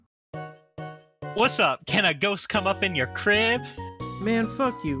What's up? Can a ghost come up in your crib? Man,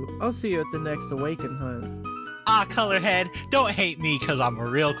 fuck you. I'll see you at the next Awaken hunt. Ah, Colorhead, don't hate me cause I'm a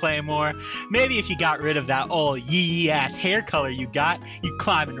real Claymore. Maybe if you got rid of that old yee-ass hair color you got, you'd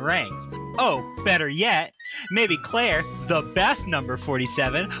climb in ranks. Oh, better yet, maybe Claire, the best number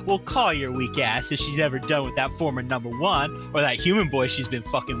 47, will call your weak ass if she's ever done with that former number 1 or that human boy she's been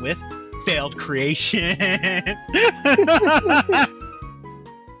fucking with. Failed creation.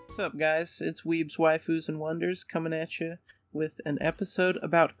 What's up, guys? It's Weebs, Waifus, and Wonders coming at you with an episode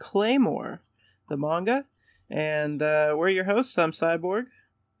about Claymore, the manga. And we're your hosts. I'm Cyborg.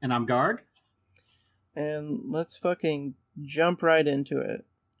 And I'm Garg. And let's fucking jump right into it.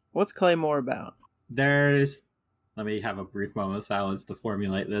 What's Claymore about? Let me have a brief moment of silence to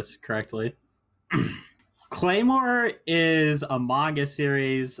formulate this correctly. Claymore is a manga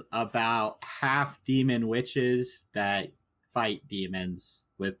series about half-demon witches that fight demons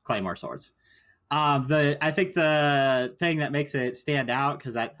with Claymore swords. I think the thing that makes it stand out,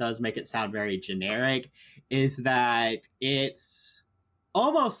 because that does make it sound very generic, is that it's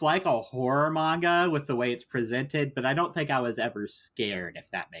almost like a horror manga with the way it's presented, but I don't think I was ever scared, if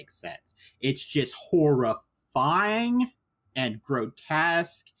that makes sense. It's just horrifying and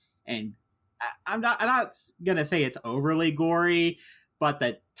grotesque, and I'm not gonna say it's overly gory, but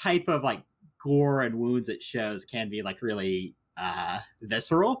the type of like gore and wounds it shows can be like really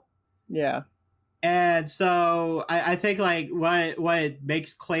visceral. Yeah. And so I think like what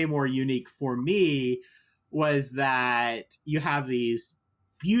makes Claymore unique for me was that you have these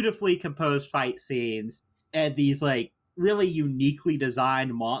beautifully composed fight scenes and these like really uniquely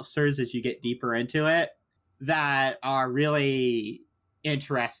designed monsters as you get deeper into it that are really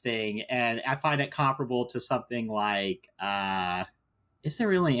interesting. And I find it comparable to something like, is there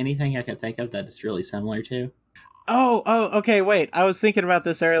really anything I can think of that it's really similar to? Oh, okay, wait. I was thinking about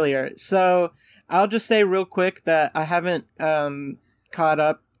this earlier. So I'll just say real quick that I haven't caught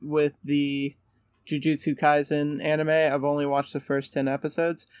up with the Jujutsu Kaisen anime. I've only watched the first 10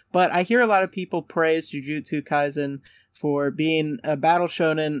 episodes. But I hear a lot of people praise Jujutsu Kaisen for being a battle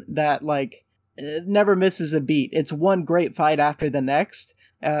shonen that, like, never misses a beat. It's one great fight after the next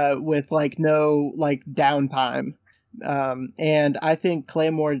with, like, no, like, downtime. And I think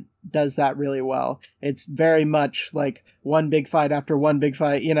Claymore does that really well. It's very much like one big fight after one big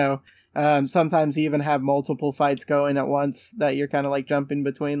fight, you know. Sometimes you even have multiple fights going at once that you're kind of like jumping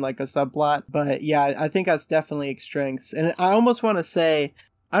between, like a subplot. But yeah, I think that's definitely its strengths. And I almost want to say,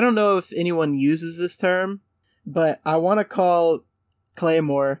 I don't know if anyone uses this term, but I want to call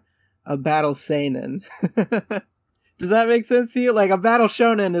Claymore a battle seinen. Does that make sense to you? Like, a battle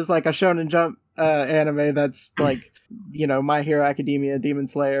shonen is like a shonen jump anime that's like, you know, My Hero Academia, Demon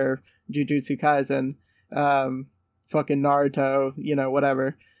Slayer, Jujutsu Kaisen, fucking Naruto, you know,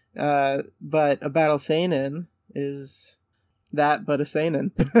 whatever. But a battle seinen is that, but a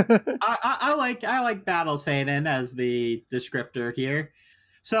seinen. I like battle seinen as the descriptor here.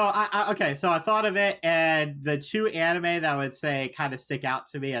 So I thought of it, and the two anime that I would say kind of stick out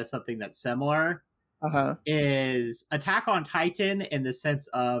to me as something that's similar is Attack on Titan, in the sense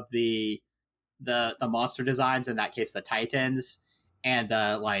of the monster designs, in that case the Titans, and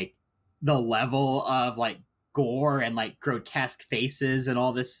the level of like gore and like grotesque faces and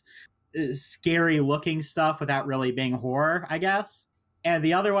all this scary looking stuff without really being horror, I guess. And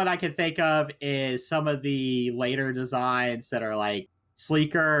the other one I can think of is some of the later designs that are like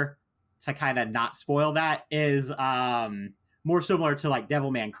sleeker, to kind of not spoil that, is more similar to like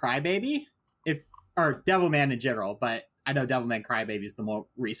Devilman Crybaby, or Devilman in general, but I know Devilman Crybaby is the more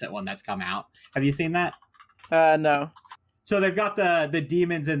recent one that's come out. Have you seen that? No. So they've got the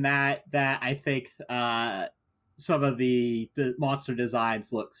demons in that I think some of the monster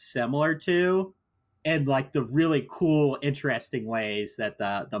designs look similar to, and like the really cool, interesting ways that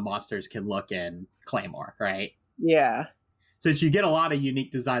the monsters can look in Claymore, right? Yeah. Since you get a lot of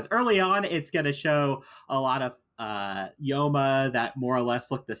unique designs early on, it's going to show a lot of Yoma that more or less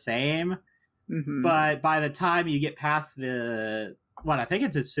look the same. Mm-hmm. But by the time you get past I think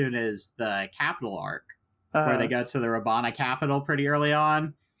it's as soon as the capital arc, where they go to the Rabana capital pretty early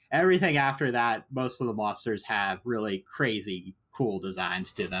on, everything after that, most of the monsters have really crazy, cool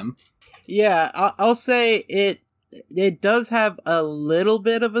designs to them. Yeah, I'll say it does have a little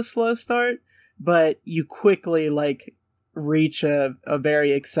bit of a slow start, but you quickly like reach a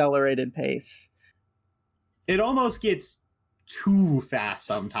very accelerated pace. It almost gets too fast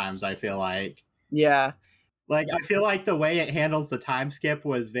sometimes, I feel like. Yeah. Like, I feel like the way it handles the time skip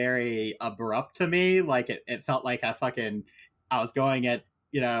was very abrupt to me. Like, it felt like I was going at,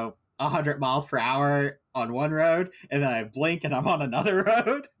 100 miles per hour on one road, and then I blink and I'm on another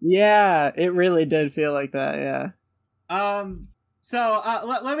road. Yeah, it really did feel like that. Yeah. So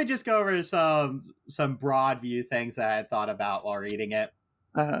let me just go over some broad view things that I thought about while reading it.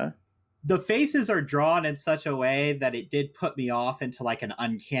 The faces are drawn in such a way that it did put me off into like an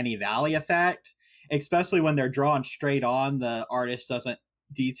uncanny valley effect, especially when they're drawn straight on. The artist doesn't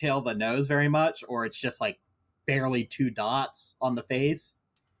detail the nose very much, or it's just like barely 2 dots on the face.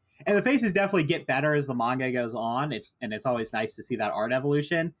 And the faces definitely get better as the manga goes on. It's always nice to see that art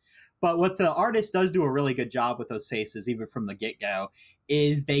evolution. But what the artist does do a really good job with those faces, even from the get-go,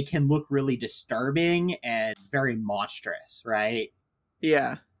 is they can look really disturbing and very monstrous, right?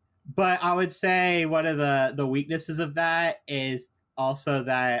 Yeah. But I would say one of the weaknesses of that is also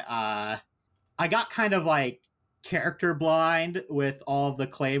that I got kind of like character blind with all of the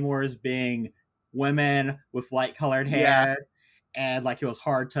Claymores being women with light-colored hair. Yeah. And like it was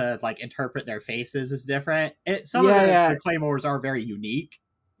hard to like interpret their faces as different. Some Yeah, of yeah. the Claymores are very unique.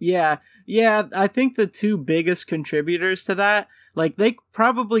 Yeah. I think the 2 biggest contributors to that, like they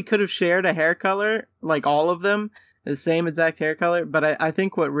probably could have shared a hair color, like all of them, the same exact hair color. But I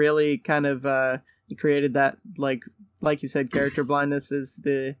think what really kind of created that, like you said, character blindness is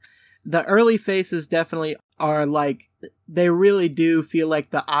the early faces definitely are like, they really do feel like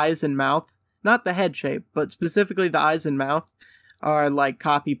the eyes and mouth, not the head shape, but specifically the eyes and mouth are like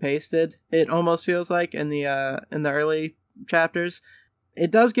copy pasted. It almost feels like in the early chapters. It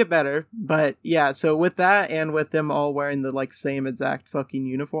does get better, but yeah, so with that and with them all wearing the like same exact fucking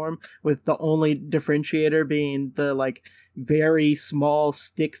uniform, with the only differentiator being the like very small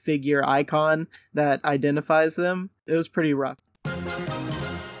stick figure icon that identifies them, it was pretty rough.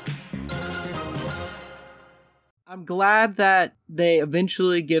 I'm glad that they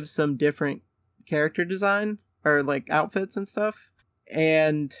eventually give some different character design or like outfits and stuff,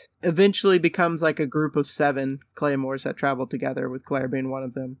 and eventually becomes like a group of 7 Claymores that travel together, with Claire being one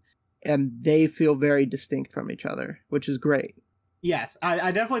of them, and they feel very distinct from each other, which is great. Yes,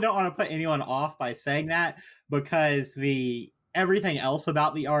 I definitely don't want to put anyone off by saying that, because everything else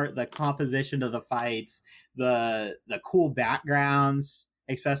about the art, the composition of the fights, the cool backgrounds,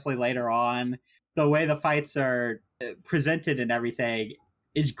 especially later on, the way the fights are presented and everything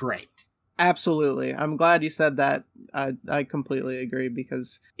is great. Absolutely. I'm glad you said that. I completely agree,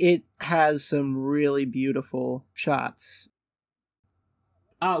 because it has some really beautiful shots.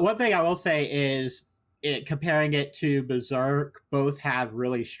 One thing I will say is, comparing it to Berserk, both have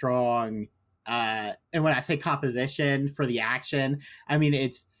really strong, and when I say composition for the action, I mean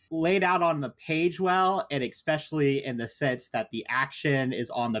it's laid out on the page well, and especially in the sense that the action is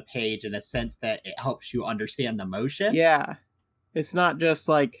on the page in a sense that it helps you understand the motion. Yeah. It's not just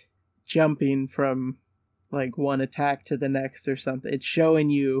like jumping from like one attack to the next or something. It's showing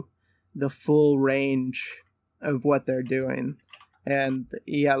you the full range of what they're doing. And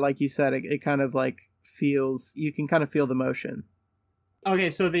yeah, like you said, it kind of like feels, you can kind of feel the motion.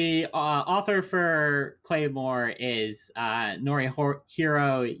 Okay, so the author for Claymore is Norihiro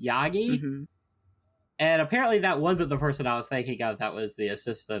Yagi. Mm-hmm. And apparently that wasn't the person I was thinking of. That was the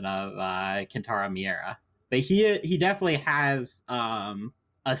assistant of Kentaro Miura. But he definitely has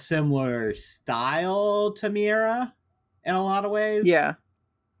a similar style to Miura in a lot ways. Yeah.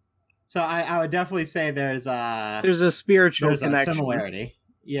 So I would definitely say there's a spiritual connection. A similarity.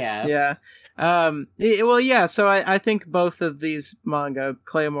 Yes. Yeah. Well, yeah. So I think both of these manga,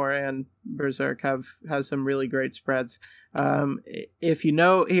 Claymore and Berserk, have some really great spreads. If you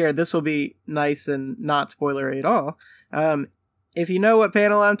know, here, this will be nice and not spoilery at all. If you know what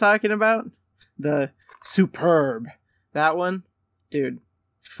panel I'm talking about, the Superb, that one, dude,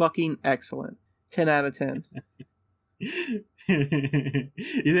 fucking excellent. 10 out of 10. You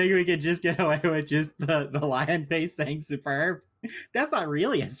think we could just get away with just the lion face saying Superb? That's not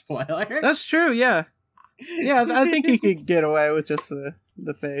really a spoiler. That's true, yeah. Yeah, I think you could get away with just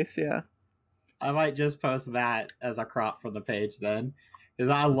the face, yeah. I might just post that as a crop from the page then, because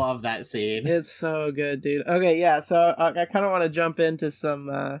I love that scene. It's so good, dude. Okay, yeah, so I kind of want to jump into some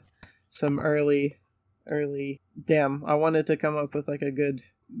early... Damn, I wanted to come up with like a good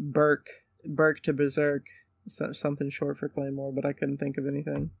Burke to Berserk, something short for Claymore, but I couldn't think of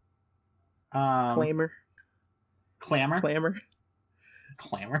anything. Claymore. Clamor.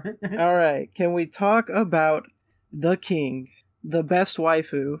 All right, can we talk about the king, the best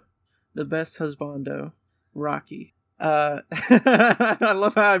waifu, the best husbando, Rocky? I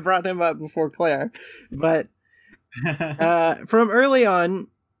love how I brought him up before Claire, but from early on,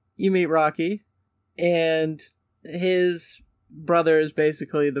 you meet Rocky, and his brother is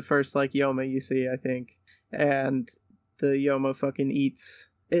basically the first like Yoma you see, I think, and the Yoma fucking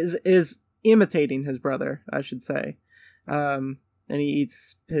is imitating his brother, I should say. And he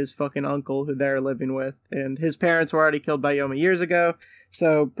eats his fucking uncle who they're living with. And his parents were already killed by Yoma years ago.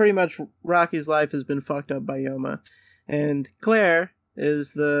 So pretty much Rocky's life has been fucked up by Yoma. And Claire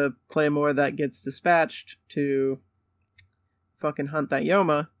is the Claymore that gets dispatched to fucking hunt that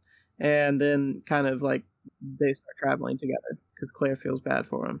Yoma. And then kind of like they start traveling together because Claire feels bad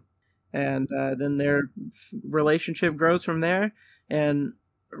for him. And then their relationship grows from there. And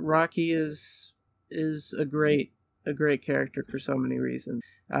Rocky is a great character for so many reasons.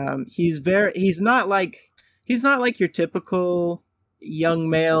 He's not like your typical young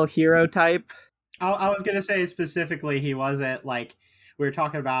male hero type. I was gonna say specifically he wasn't like, we were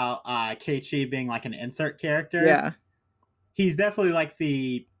talking about Keiichi being like an insert character. Yeah. He's definitely like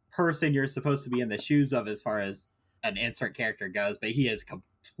the person you're supposed to be in the shoes of as far as an insert character goes, but he is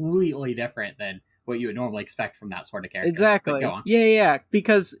completely different than what you would normally expect from that sort of character. Exactly. But go on. Yeah,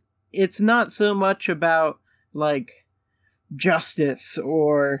 because it's not so much about like justice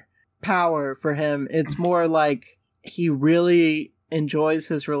or power for him. It's more like he really enjoys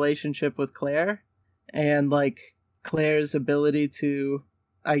his relationship with Claire and like Claire's ability to,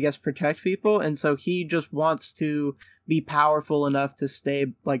 I guess, protect people, and so he just wants to be powerful enough to stay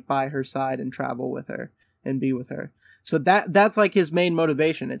like by her side and travel with her and be with her. So that's like his main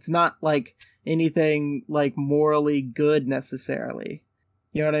motivation. It's not like anything like morally good necessarily.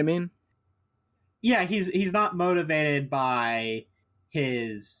 You know what I mean? Yeah, he's not motivated by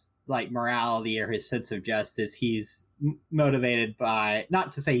his like morality or his sense of justice. He's motivated by,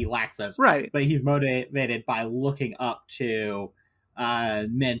 not to say he lacks those, right, but he's motivated by looking up to a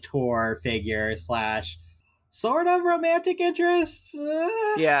mentor figure / sort of romantic interest.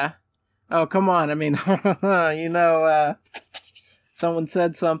 Yeah. Oh, come on. I mean, someone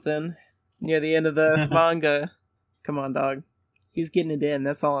said something near the end of the manga. Come on, dog. He's getting it in.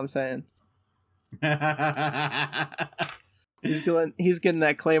 That's all I'm saying. He's getting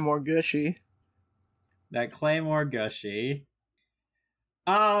that Claymore gushy. That Claymore gushy.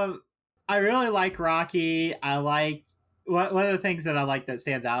 I really like Rocky. I like one of the things that I like that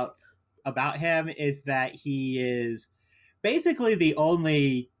stands out about him is that he is basically the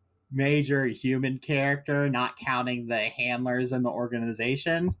only major human character, not counting the handlers in the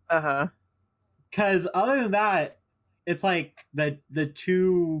organization. Because other than that, it's like the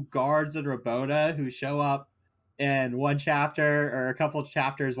two guards in Rabona who show up in one chapter or a couple of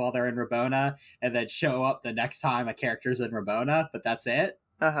chapters while they're in Rabona, and then show up the next time a character's in Rabona, but that's it.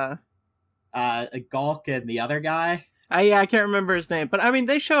 Gulk and the other guy. I can't remember his name, but I mean,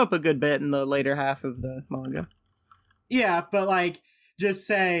 they show up a good bit in the later half of the manga. Yeah, but like, just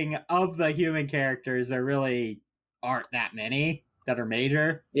saying, of the human characters, there really aren't that many that are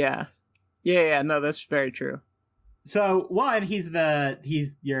major. Yeah, no, that's very true. So one, he's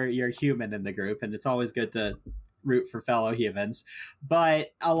your human in the group, and it's always good to root for fellow humans.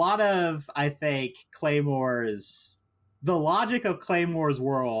 But a lot of, I think, the logic of Claymore's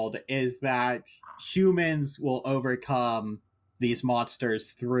world is that humans will overcome these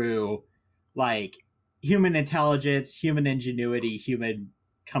monsters through like human intelligence, human ingenuity, human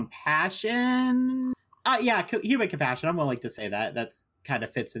compassion. Human compassion. I'm willing to say that. That's kind of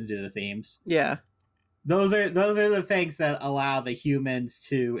fits into the themes. Yeah. Those are the things that allow the humans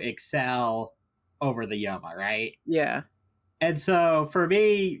to excel over the Yoma, right? Yeah. And so for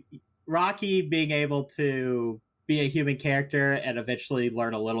me, Rocky being able to be a human character and eventually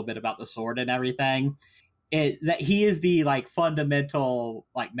learn a little bit about the sword and everything, that he is the like fundamental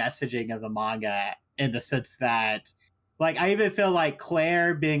like messaging of the manga, in the sense that like I even feel like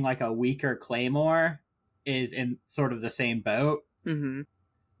Claire being like a weaker Claymore is in sort of the same boat. Mm-hmm.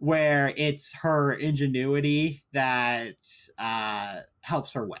 Where it's her ingenuity that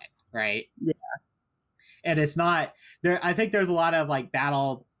helps her win, right? Yeah. And it's not there. I think there's a lot of like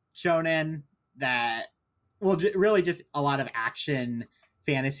battle shonen that, well, really just a lot of action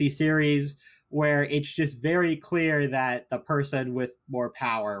fantasy series where it's just very clear that the person with more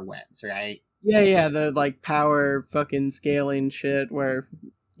power wins, right? Yeah, the like power fucking scaling shit where,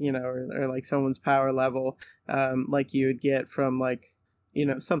 or like someone's power level, like you would get from like,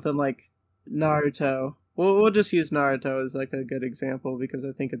 something like Naruto. We'll just use Naruto as like a good example because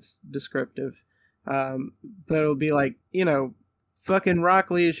I think it's descriptive. But it'll be like, fucking Rock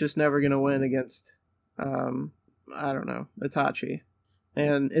Lee is just never going to win against, I don't know, Itachi.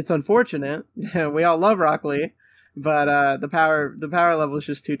 And it's unfortunate. We all love Rock Lee, but the power level is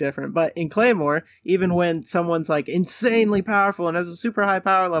just too different. But in Claymore, even when someone's like insanely powerful and has a super high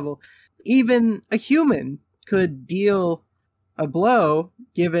power level, even a human could deal a blow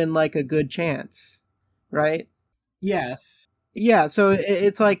given like a good chance, right? Yes. Yeah, so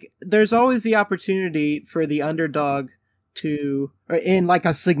it's like there's always the opportunity for the underdog to, or in like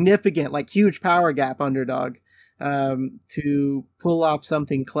a significant, like huge power gap underdog, to pull off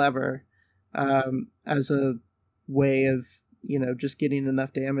something clever, as a way of, just getting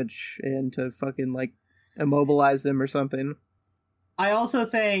enough damage and to fucking like immobilize them or something. I also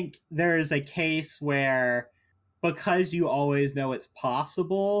think there's a case where, because you always know it's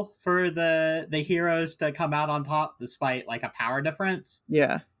possible for the heroes to come out on top despite like a power difference,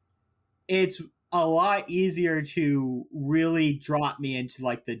 Yeah. it's a lot easier to really drop me into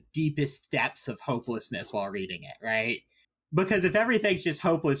like the deepest depths of hopelessness while reading it, right? Because if everything's just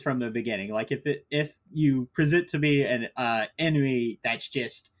hopeless from the beginning, like if you present to me an enemy that's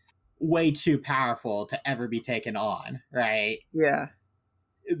just way too powerful to ever be taken on, right? Yeah.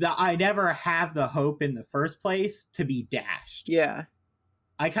 I never have the hope in the first place to be dashed. Yeah.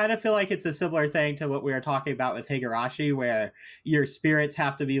 I kind of feel like it's a similar thing to what we were talking about with Higurashi, where your spirits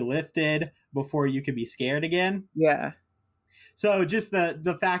have to be lifted before you can be scared again. Yeah. So just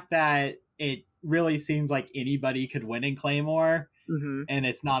the fact that it really seems like anybody could win in Claymore, Mm-hmm. and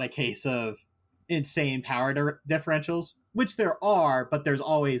it's not a case of insane power differentials, which there are, but there's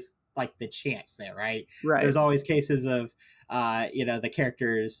always like the chance there, right? Right. There's always cases of the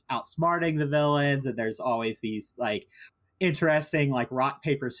characters outsmarting the villains, and there's always these like interesting like rock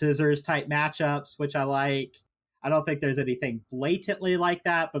paper scissors type matchups, which I like. I don't think there's anything blatantly like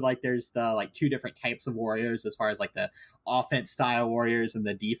that, but like there's the like two different types of warriors as far as like the offense style warriors and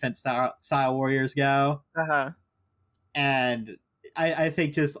the defense style warriors go. Uh-huh. And I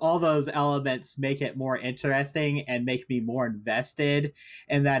think just all those elements make it more interesting and make me more invested,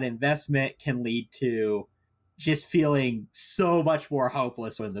 and that investment can lead to just feeling so much more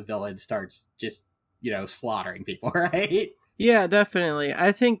hopeless when the villain starts just slaughtering people, right? Yeah, definitely.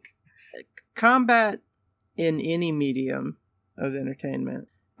 I think combat in any medium of entertainment,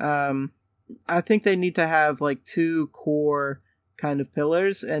 I think they need to have like two core kind of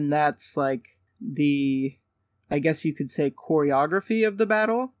pillars, and that's like the, I guess you could say, choreography of the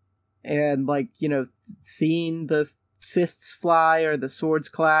battle, and like, seeing the fists fly or the swords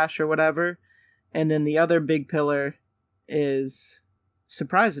clash or whatever. And then the other big pillar is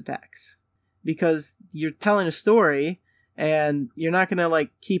surprise attacks, because you're telling a story and you're not going to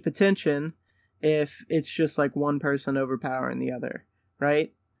like keep attention if it's just like one person overpowering the other,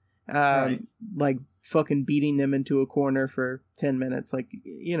 right? Right. Like fucking beating them into a corner for 10 minutes. Like,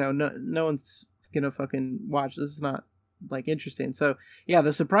 no one's gonna fucking watch. This is not like interesting. So yeah,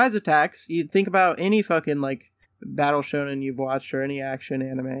 the surprise attacks, you think about any fucking like battle shonen you've watched or any action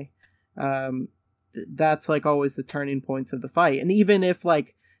anime, that's like always the turning points of the fight. And even if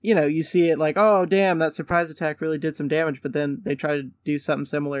like, you see it like, oh damn, that surprise attack really did some damage, but then they try to do something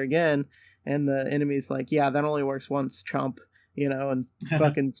similar again and the enemy's like, yeah, that only works once, chump, and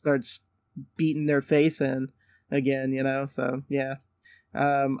fucking starts beating their face in again, so yeah.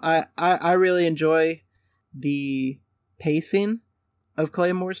 I really enjoy the pacing of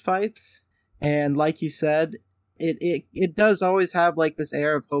Claymore's fights, and like you said, it does always have like this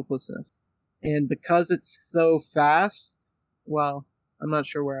air of hopelessness, and because it's so fast, well, I'm not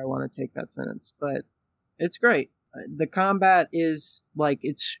sure where I want to take that sentence, but it's great. The combat is like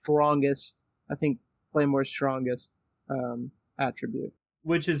its strongest, I think, Claymore's strongest attribute.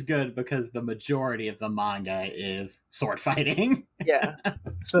 Which is good because the majority of the manga is sword fighting. Yeah.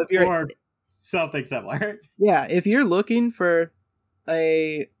 So if you're or something similar. Yeah, if you're looking for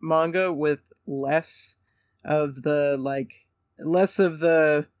a manga with less of the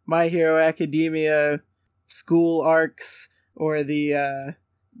My Hero Academia school arcs or the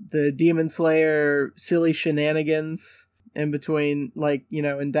Demon Slayer silly shenanigans in between, like,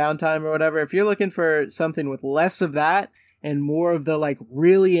 in downtime or whatever, if you're looking for something with less of that and more of the like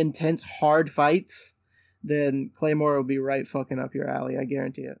really intense hard fights, then Claymore will be right fucking up your alley. I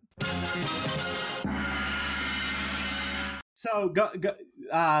guarantee it. So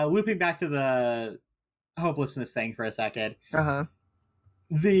looping back to the hopelessness thing for a second. Uh-huh.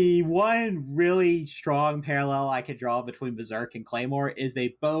 The one really strong parallel I could draw between Berserk and Claymore is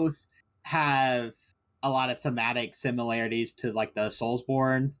they both have a lot of thematic similarities to like the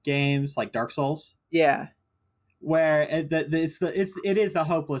Soulsborne games, like Dark Souls. Yeah. Where it is the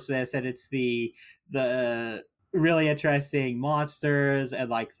hopelessness, and it's the really interesting monsters and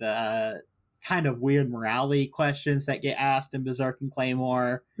like the kind of weird morality questions that get asked in Berserk and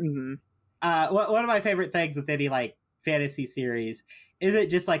Claymore. Mm-hmm. One of my favorite things with any like fantasy series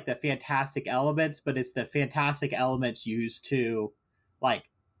isn't just like the fantastic elements, but it's the fantastic elements used to like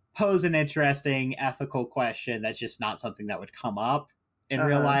pose an interesting ethical question that's just not something that would come up in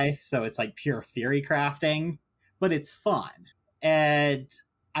real life. So it's like pure theory crafting, but it's fun. And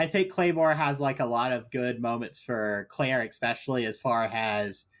I think Claymore has like a lot of good moments for Claire, especially as far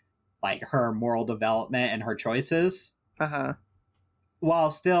as like her moral development and her choices. Uh-huh. While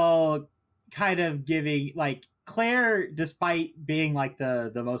still kind of giving like Claire, despite being like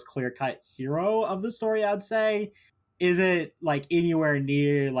the most clear-cut hero of the story, I'd say, isn't like anywhere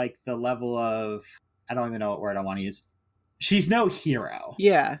near like the level of, I don't even know what word I want to use. She's no hero.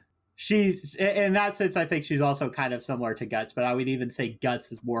 Yeah. She's, in that sense, I think she's also kind of similar to Guts, but I would even say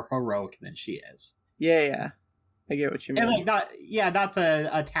Guts is more heroic than she is. Yeah. I get what you mean. And like not to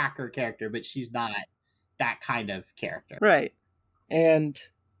attack her character, but she's not that kind of character. Right. And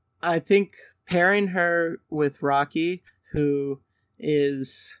I think pairing her with Rocky, who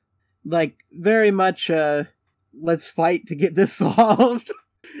is like very much let's fight to get this solved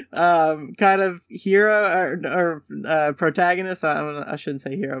kind of hero or protagonist. I shouldn't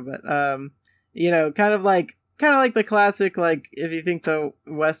say hero, but kind of like the classic, like if you think to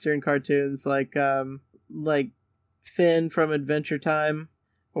Western cartoons, like Finn from Adventure Time,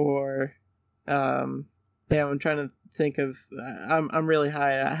 or I'm trying to think of I'm really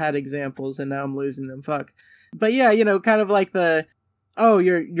high. I had examples and now I'm losing them. Fuck. But yeah, kind of like the, oh,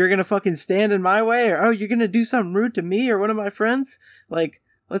 you're gonna fucking stand in my way, or oh, you're gonna do something rude to me or one of my friends. Like,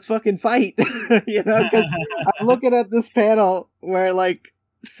 let's fucking fight. Because I'm looking at this panel where like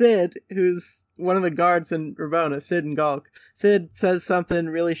Sid, who's one of the guards in Rabona, Sid and Gulk. Sid says something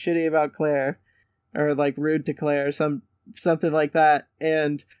really shitty about Claire, or like rude to Claire, something like that,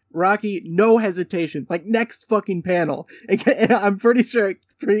 and Rocky, no hesitation, like next fucking panel. I'm pretty sure it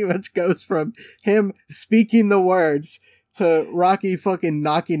pretty much goes from him speaking the words to Rocky fucking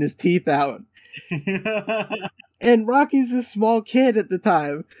knocking his teeth out. And Rocky's a small kid at the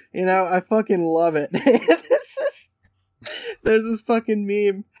time. I fucking love it. There's this fucking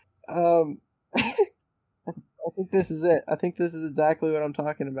meme. I think this is it. I think this is exactly what I'm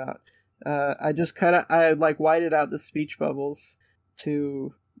talking about. I like whited out the speech bubbles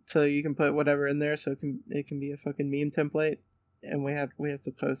so you can put whatever in there, so it can be a fucking meme template, and we have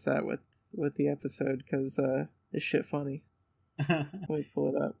to post that with the episode, because it's shit funny. Let me pull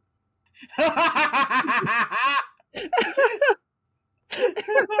it up.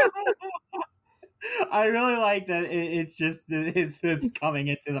 I really like that it's just it's coming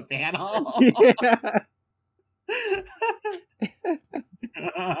into the panel. Yeah.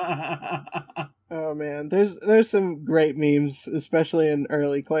 Oh man, there's some great memes, especially in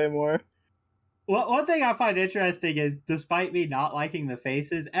early Claymore. Well, one thing I find interesting is, despite me not liking the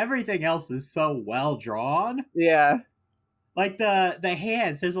faces, everything else is so well drawn. Yeah. Like the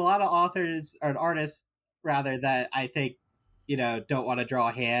hands, there's a lot of authors or artists rather that I think, don't want to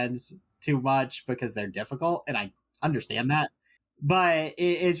draw hands too much because they're difficult, and I understand that. But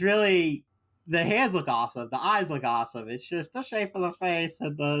it's really, the hands look awesome, the eyes look awesome. It's just the shape of the face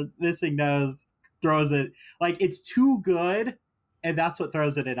and the missing nose throws it, like, it's too good, and that's what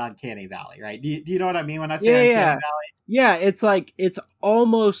throws it in Uncanny Valley, right? Do you know what I mean when I say Uncanny Valley? Yeah, it's like, it's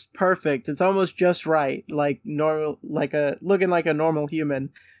almost perfect. It's almost just right, like normal, looking like a normal human,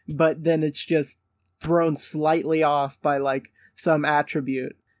 but then it's just thrown slightly off by like some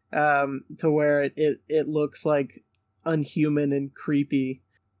attribute, to where it looks like unhuman and creepy.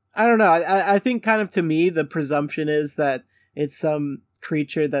 I don't know. I think kind of, to me, the presumption is that it's some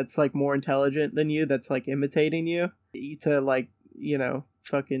creature that's like more intelligent than you, that's like imitating you to like,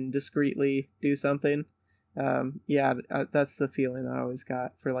 fucking discreetly do something. That's the feeling I always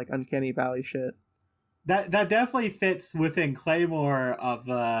got for like Uncanny Valley shit. That definitely fits within Claymore of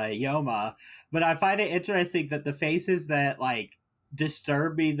Yoma, but I find it interesting that the faces that like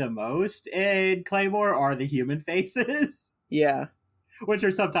disturb me the most in Claymore are the human faces. Yeah. Which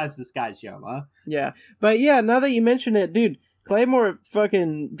are sometimes disguised Yoma. Yeah. But yeah, now that you mention it, dude, Claymore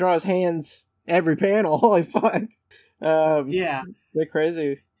fucking draws hands every panel. Holy fuck. Yeah. They're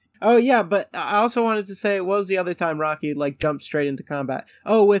crazy. Oh yeah, but I also wanted to say, what was the other time Rocky like jumped straight into combat?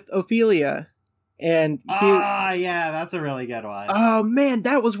 Oh, with Ophelia. And yeah, that's a really good one. Oh man,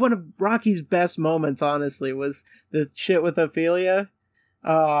 that was one of Rocky's best moments, honestly, was the shit with Ophelia.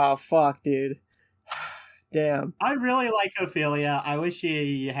 Oh fuck, dude. Damn. I really like Ophelia. I wish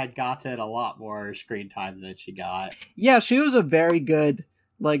she had gotten a lot more screen time than she got. Yeah, she was a very good,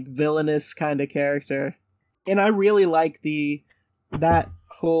 like, villainous kind of character. And I really like that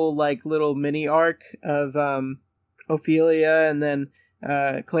whole, like, little mini arc of Ophelia, and then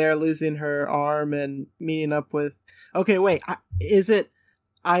Claire losing her arm and meeting up with... Okay, wait, is it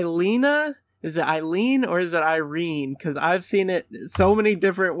Eilena? Is it Eileen or is it Irene? Because I've seen it so many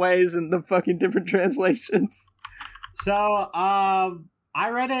different ways in the fucking different translations. So,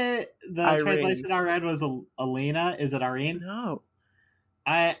 I read it. The Irene. translation I read was Alina. Is it Irene? No.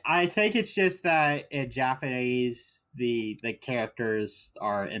 I think it's just that in Japanese the characters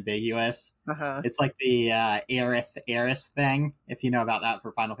are ambiguous. Uh-huh. It's like the Aerith thing, if you know about that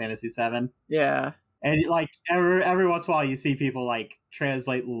for Final Fantasy VII. Yeah. And like every once in a while you see people like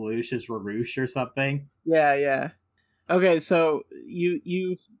translate Lelouch as Lelouch or something. Yeah, yeah. Okay, so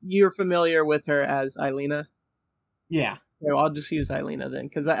you're familiar with her as Eilina? Yeah. Okay, well, I'll just use Eilina then,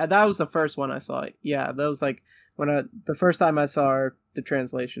 because that was the first one I saw. Yeah, that was like the first time I saw her, the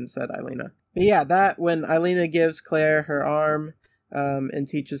translation said Eilina. But yeah, that when Eilina gives Claire her arm, and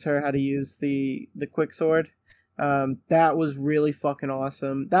teaches her how to use the quick sword, that was really fucking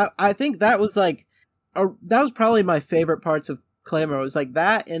awesome. I think that was like, that was probably my favorite parts of Claymore. It was like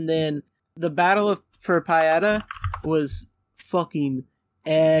that, and then the battle for Paeta was fucking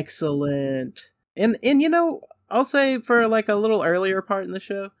excellent. And you know, I'll say for like a little earlier part in the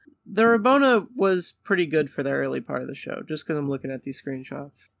show, the Rabona was pretty good for the early part of the show, just because I'm looking at these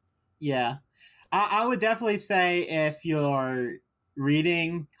screenshots. Yeah. I would definitely say if you're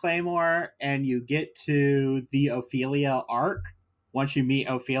reading Claymore and you get to the Ophelia arc, once you meet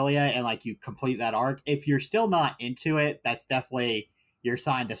Ophelia and like you complete that arc, if you're still not into it, that's definitely your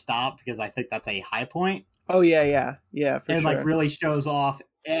sign to stop, because I think that's a high point. Oh yeah, for and sure. like really shows off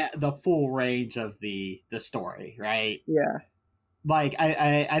the full range of the story, right? Yeah. Like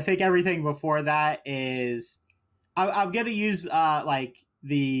I think everything before that is I'm gonna use like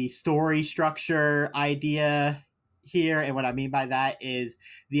the story structure idea here, and what I mean by that is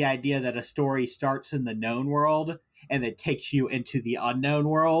the idea that a story starts in the known world and then takes you into the unknown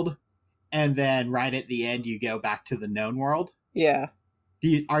world, and then right at the end you go back to the known world. Yeah.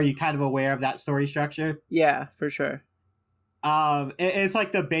 Are you kind of aware of that story structure? Yeah, for sure. It's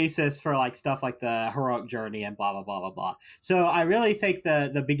like the basis for like stuff like the heroic journey and blah blah blah blah blah. So I really think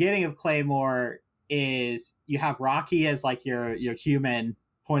the beginning of Claymore is you have Rocky as like your human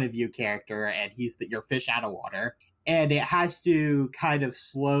point of view character, and he's your fish out of water, and it has to kind of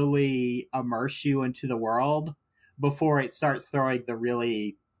slowly immerse you into the world before it starts throwing the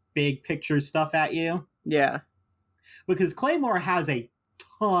really big picture stuff at you. Yeah. Because Claymore has a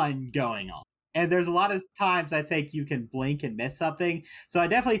ton going on. And there's a lot of times I think you can blink and miss something. So I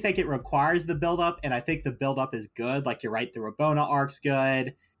definitely think it requires the build-up, and I think the build-up is good. Like, you're right, the Rabona arc's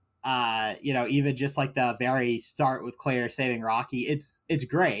good. You know, even just like the very start with Claire saving Rocky, it's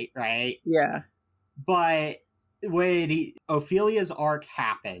great, right? Yeah. But when Ophelia's arc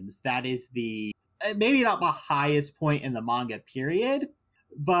happens, that is the maybe not the highest point in the manga period,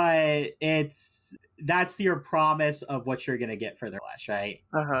 but that's your promise of what you're gonna get for the flesh, right?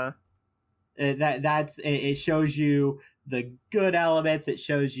 Uh-huh. It shows you the good elements. It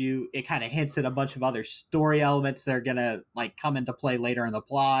shows you, it kind of hints at a bunch of other story elements that are gonna like come into play later in the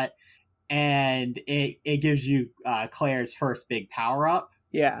plot, and it gives you Claire's first big power up.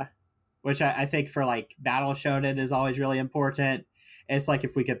 Yeah. Which I think for like battle shonen is always really important. It's like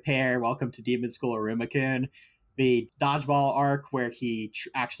if we compare Welcome to Demon School Arumakun, the dodgeball arc where he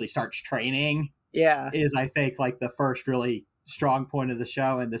actually starts training, is I think like the first really strong point of the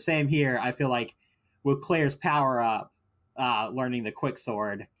show. And the same here, I feel like with Claire's power up, learning the quick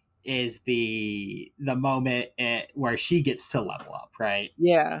sword is the moment where she gets to level up, right?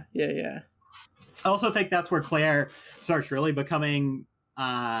 Yeah. I also think that's where Claire starts really becoming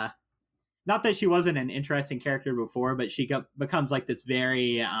not that she wasn't an interesting character before, but she becomes like this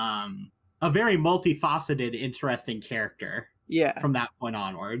very a very multifaceted, interesting character. Yeah. From that point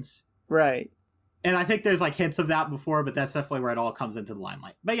onwards. Right. And I think there's like hints of that before, but that's definitely where it all comes into the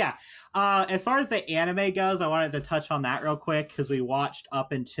limelight. But yeah, as far as the anime goes, I wanted to touch on that real quick because we watched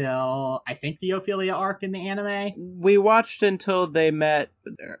up until I think the Ophelia arc in the anime. We watched until they met,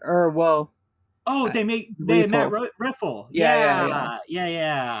 or well. Oh, they met Riffle.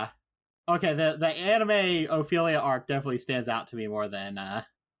 Yeah. Okay, the anime Ophelia arc definitely stands out to me more than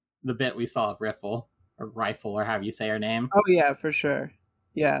the bit we saw of Riffle or Rifle or however you say her name. Oh yeah, for sure.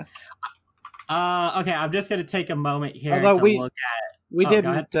 Yeah. Okay, I'm just gonna take a moment here Although to look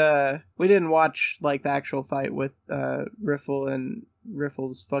at. We didn't watch like the actual fight with Riffle and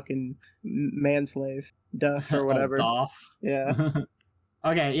Riffle's fucking manslave Duff or whatever. Duff. Yeah.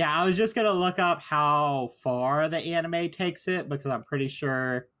 Okay, yeah, I was just gonna look up how far the anime takes it because I'm pretty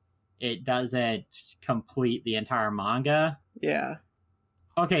sure it doesn't complete the entire manga. Yeah.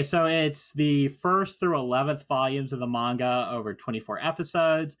 Okay, so it's the 1st through 11th volumes of the manga over 24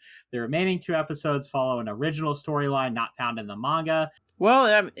 episodes. The remaining 2 episodes follow an original storyline not found in the manga. Well,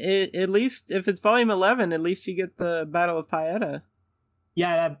 at least if it's volume 11, at least you get the Battle of Paeta.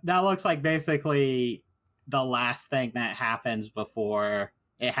 Yeah, that looks like basically the last thing that happens before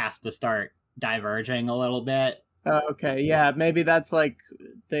it has to start diverging a little bit. Okay, yeah, maybe that's like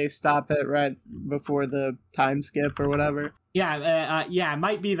they stop it right before the time skip or whatever. Yeah, it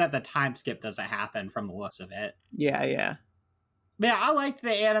might be that the time skip doesn't happen from the looks of it. Yeah. Yeah, I liked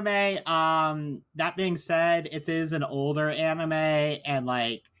the anime. That being said, it is an older anime, and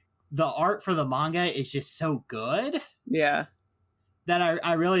like the art for the manga is just so good. Yeah. That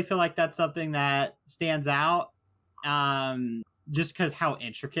I really feel like that's something that stands out. Just because how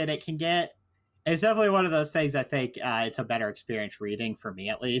intricate it can get. It's definitely one of those things I think it's a better experience reading, for me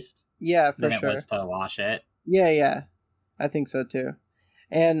at least. Yeah, for than sure. it was to watch it. Yeah. I think so too.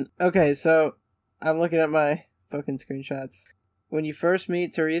 And, okay, so I'm looking at my fucking screenshots. When you first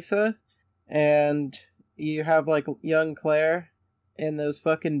meet Teresa, and you have, like, young Claire, and those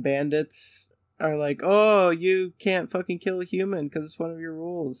fucking bandits are like, oh, you can't fucking kill a human because it's one of your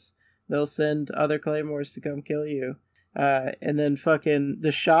rules. They'll send other Claymores to come kill you. And then fucking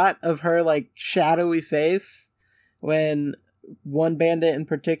the shot of her, like, shadowy face when one bandit in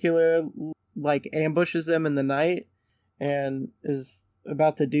particular, like, ambushes them in the night and is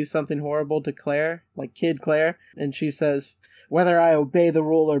about to do something horrible to Claire, like Kid Claire, and she says, whether I obey the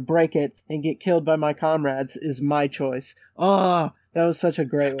rule or break it and get killed by my comrades is my choice. Oh, that was such a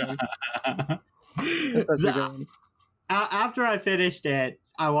great one. After I finished it,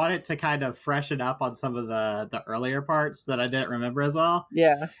 I wanted to kind of freshen up on some of the earlier parts that I didn't remember as well.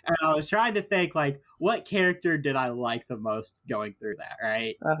 Yeah. And I was trying to think, like, what character did I like the most going through that,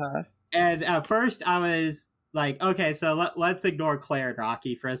 right? Uh-huh. And at first I was like, okay, so let's ignore Claire and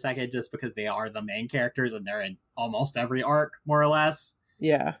Rocky for a second, just because they are the main characters and they're in almost every arc, more or less.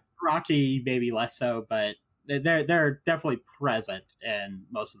 Yeah. Rocky maybe less so, but they're definitely present in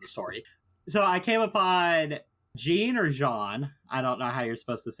most of the story. So I came upon Jean or Jean. I don't know how you're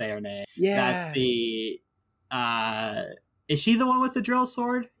supposed to say her name. Yeah. That's the is she the one with the drill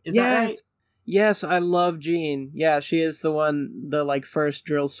sword? Is that right? Yes, I love Jean. Yeah, she is the one, the like first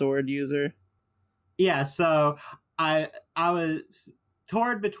drill sword user. Yeah, so I was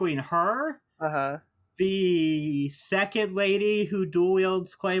torn between her, the second lady who dual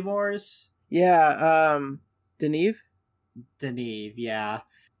wields claymores. Yeah, Deneve, yeah.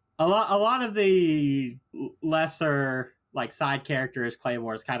 A lot of the lesser, like, side characters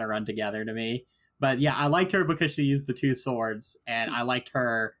claymores kind of run together to me. But yeah, I liked her because she used the two swords, and I liked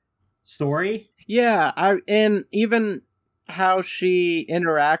her story. Yeah, and even how she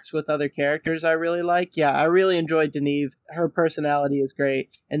interacts with other characters I really like. Yeah, I really enjoyed Deneve. Her personality is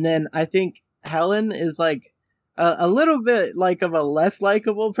great. And then I think Helen is like a little bit like of a less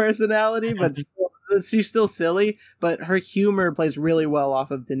likable personality, but she's still silly, but her humor plays really well off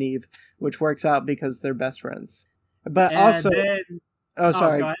of Deneve, which works out because they're best friends. But and also... Then,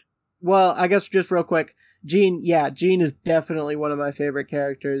 sorry. Go ahead. Well, I guess just real quick, Jean is definitely one of my favorite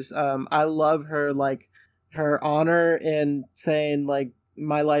characters. I love her, like, her honor in saying, like,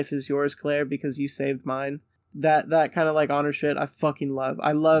 my life is yours, Claire, because you saved mine. That kind of, like, honor shit I fucking love.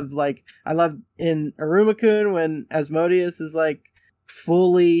 I love in Aruma-kun when Asmodeus is, like,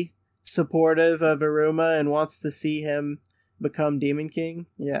 fully supportive of Aruma and wants to see him become Demon King.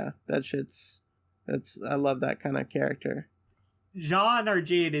 Yeah, I love that kind of character. Jean or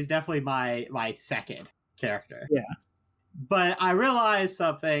Jean is definitely my second character. Yeah. But I realized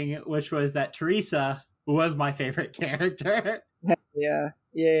something, which was that Teresa was my favorite character.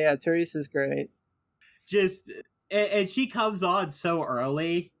 Yeah. Teresa's great. And she comes on so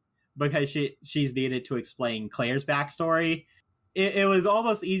early because she's needed to explain Claire's backstory. It was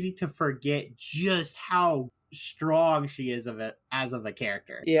almost easy to forget just how strong she is as a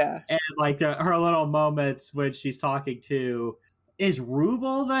character. Yeah. And like her little moments when she's talking to... Is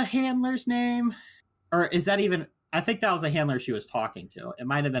Rubel the handler's name? Or is that even... I think that was the handler she was talking to. It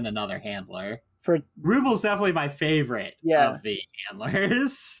might have been another handler. Rubel's definitely my favorite of the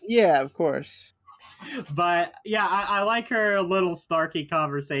handlers. Yeah, of course. But yeah, I like her little snarky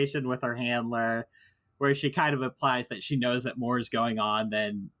conversation with her handler, where she kind of implies that she knows that more is going on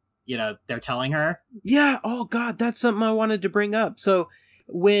than, they're telling her. Yeah, oh god, that's something I wanted to bring up. So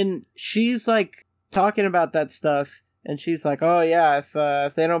when she's like talking about that stuff, and she's like, oh yeah,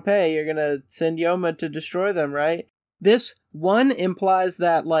 if they don't pay, you're gonna send Yoma to destroy them, right? This one implies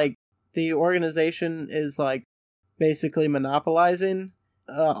that, like, the organization is, like, basically monopolizing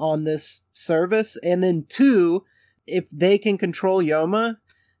on this service. And then two, if they can control Yoma,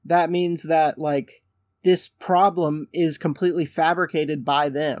 that means that, like, this problem is completely fabricated by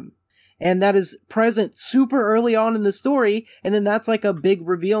them. And that is present super early on in the story, and then that's, like, a big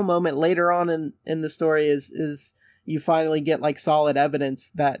reveal moment later on in the story is you finally get, like, solid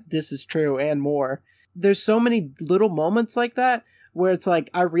evidence that this is true and more. there's so many little moments like that where it's like,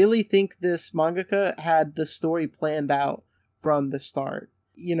 I really think this mangaka had the story planned out from the start.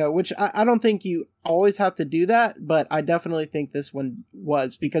 You know, which I don't think you always have to do that, but I definitely think this one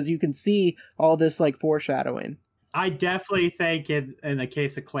was, because you can see all this like foreshadowing. I definitely think in the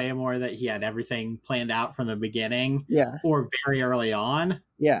case of Claymore that he had everything planned out from the beginning, Yeah. or very early on.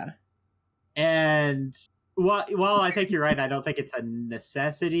 Yeah. And well, I think you're right. I don't think it's a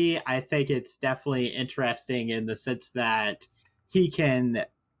necessity. I think it's definitely interesting in the sense that he can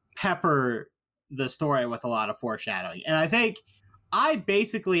pepper the story with a lot of foreshadowing. And I think I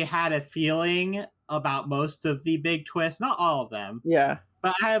basically had a feeling about most of the big twists, not all of them. Yeah.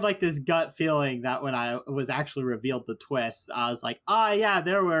 But I had like this gut feeling that when I was actually revealed the twist, I was like, oh yeah,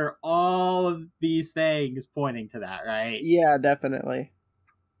 there were all of these things pointing to that, right? Yeah, definitely.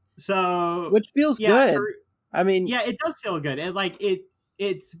 So, which feels good. I mean, yeah, it does feel good.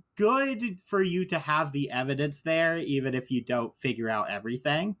 It's good for you to have the evidence there, even if you don't figure out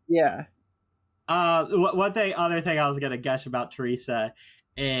everything. Yeah. Other thing I was gonna gush about Teresa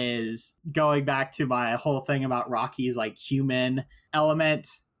is going back to my whole thing about Rocky's like human element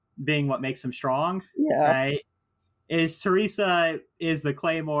being what makes him strong. Yeah. Right? Is Teresa is the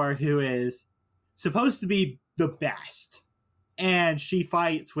Claymore who is supposed to be the best, and she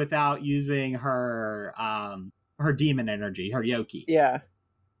fights without using her demon energy, her Yoki. Yeah.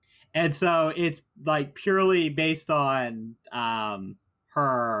 And so it's like purely based on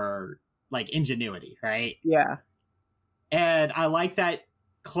her like ingenuity, right? Yeah. And I like that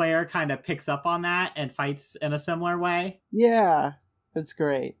Claire kind of picks up on that and fights in a similar way. Yeah, that's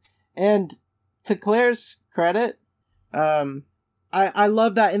great. And to Claire's credit, I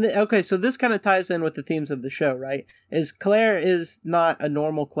love that. Okay, so this kind of ties in with the themes of the show, right? Is Claire is not a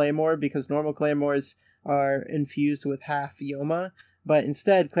normal Claymore, because normal Claymores are infused with half Yoma, but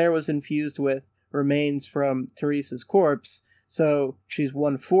instead Claire was infused with remains from Teresa's corpse, so she's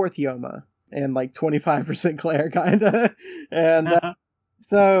 1/4 Yoma and like 25% Claire, kinda. And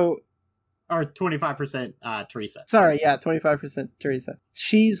so, or 25% Teresa. Sorry, yeah, 25% Teresa.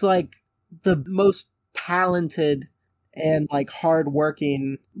 She's like the most talented and like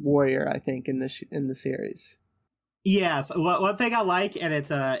hardworking warrior, I think, in the series. Yes, one thing I like, and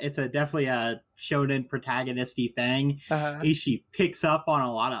it's a definitely a shonen protagonisty thing, is she picks up on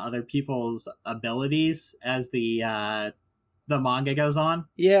a lot of other people's abilities as the manga goes on.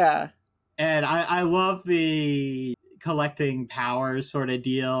 Yeah, and I love the collecting powers sort of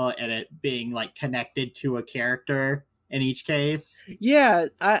deal, and it being like connected to a character in each case. Yeah,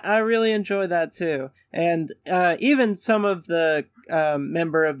 I really enjoy that too, and even some of the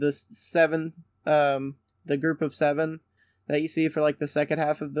member of the seven. The group of 7 that you see for like the second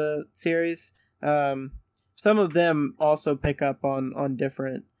half of the series, some of them also pick up on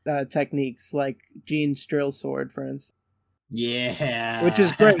different techniques, like Jean's drill sword, for instance. Yeah, which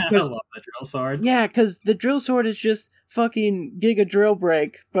is great. I love the drill sword. Yeah, because the drill sword is just fucking Giga Drill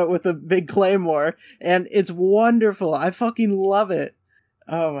Break, but with a big claymore, and it's wonderful. I fucking love it.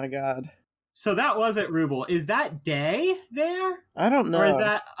 Oh my god. So that wasn't Ruble. Is that Day there? I don't know. Or is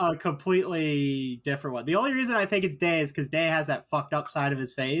that a completely different one? The only reason I think it's Day is because Day has that fucked up side of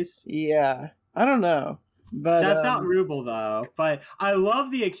his face. Yeah. I don't know. But that's not Ruble, though. But I love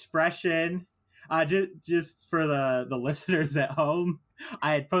the expression. Just for the listeners at home,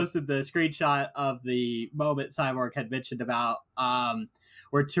 I had posted the screenshot of the moment Cyborg had mentioned about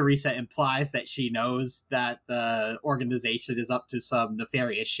where Teresa implies that she knows that the organization is up to some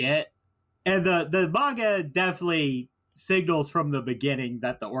nefarious shit. And the manga definitely signals from the beginning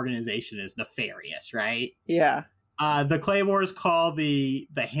that the organization is nefarious, right? Yeah. The Claymores call the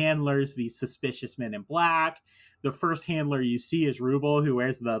handlers the suspicious men in black. The first handler you see is Ruble, who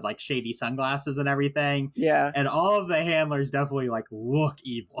wears the like shady sunglasses and everything. Yeah. And all of the handlers definitely like look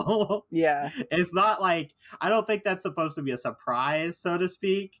evil. Yeah. It's not like, I don't think that's supposed to be a surprise, so to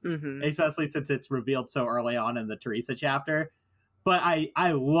speak, especially since it's revealed so early on in the Teresa chapter. But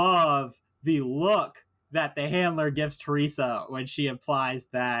I love the look that the handler gives Teresa when she implies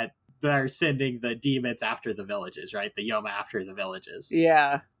that they're sending the demons after the villages, right? The Yoma after the villages.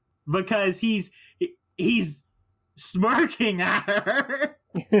 Yeah. Because he's smirking at her.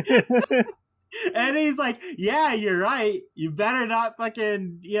 And he's like, yeah, you're right. You better not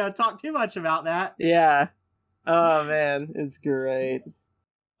fucking, talk too much about that. Yeah. Oh, man. It's great.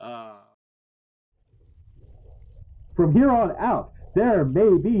 From here on out, there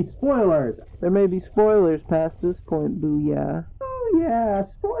may be spoilers. There may be spoilers past this point, Booyah. Oh, yeah,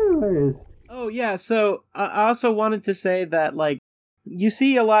 spoilers. Oh, yeah, so I also wanted to say that, like, you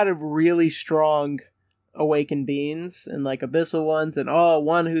see a lot of really strong awakened beings and like abyssal ones and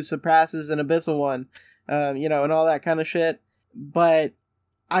one who surpasses an abyssal one, and all that kind of shit. But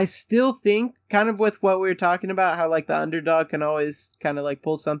I still think, kind of with what we were talking about, how like the underdog can always kind of like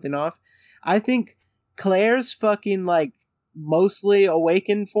pull something off. I think Claire's fucking like mostly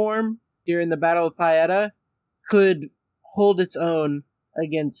awakened form during the Battle of Paeta could hold its own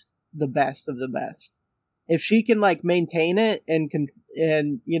against the best of the best. If she can like maintain it and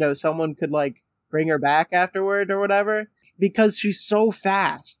someone could like bring her back afterward or whatever, because she's so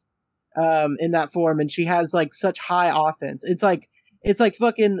fast in that form, and she has like such high offense. It's like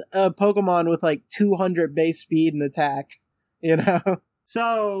fucking a Pokemon with like 200 base speed and attack,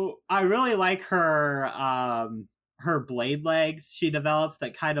 So I really like her blade legs she develops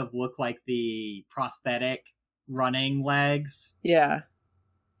that kind of look like the prosthetic running legs. Yeah.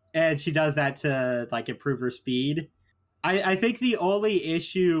 And she does that to like improve her speed. I think the only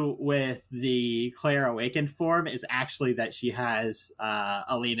issue with the Claire Awakened form is actually that she has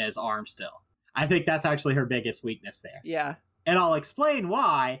Alina's arm still. I think that's actually her biggest weakness there. Yeah. And I'll explain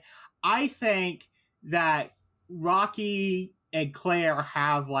why. I think that Rocky and Claire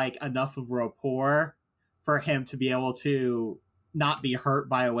have like enough of rapport for him to be able to not be hurt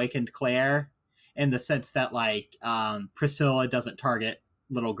by Awakened Claire, in the sense that like Priscilla doesn't target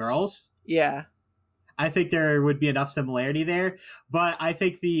little girls. Yeah. I think there would be enough similarity there, but I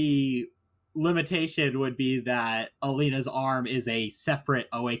think the limitation would be that Alina's arm is a separate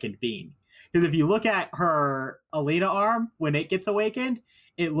awakened being. Because if you look at her Alina arm, when it gets awakened,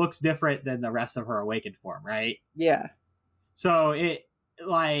 it looks different than the rest of her awakened form, right? Yeah. So it,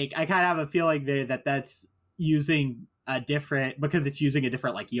 like, I kind of have a feeling there that that's using because it's using a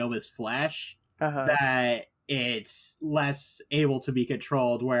different, like, Yoma's flesh, that it's less able to be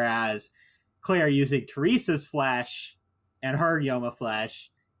controlled, whereas Claire using Teresa's flesh and her Yoma flesh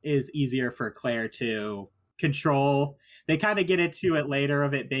is easier for Claire to control. They kind of get into it later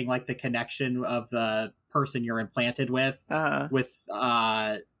of it being like the connection of the person you're implanted with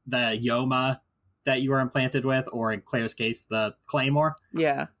the Yoma that you are implanted with, or in Claire's case, the Claymore.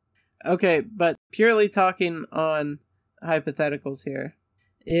 Yeah. Okay, but purely talking on hypotheticals here.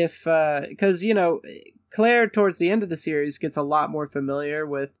 If, because, Claire towards the end of the series gets a lot more familiar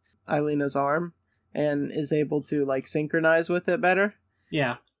with Alina's arm and is able to like synchronize with it better.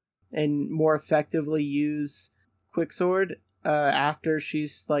 Yeah. And more effectively use Quicksword after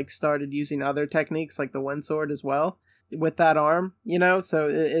she's like started using other techniques like the Wind Sword as well with that arm, so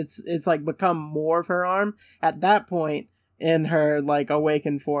it's like become more of her arm at that point in her like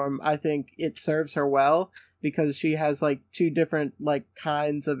awakened form. I think it serves her well because she has like two different like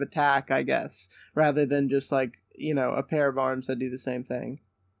kinds of attack, I guess, rather than just like, a pair of arms that do the same thing.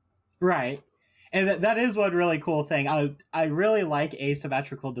 Right. And that is one really cool thing. I really like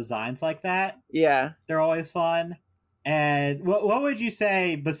asymmetrical designs like that. Yeah. They're always fun. And what would you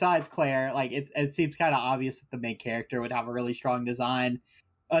say, besides Claire, like it seems kind of obvious that the main character would have a really strong design.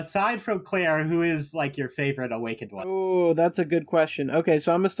 Aside from Claire, who is like your favorite awakened one? Oh, that's a good question. Okay,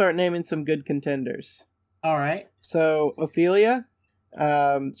 so I'm going to start naming some good contenders. All right. So Ophelia,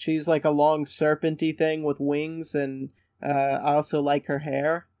 she's like a long serpenty thing with wings, and I also like her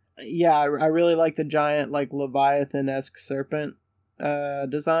hair. Yeah, I really like the giant, like, Leviathan-esque serpent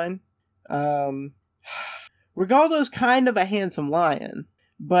design. Rigaldo's kind of a handsome lion,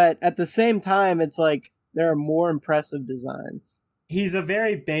 but at the same time, it's like, there are more impressive designs. He's a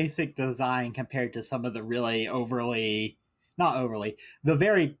very basic design compared to some of the really the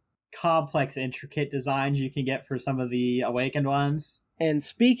very complex, intricate designs you can get for some of the awakened ones. And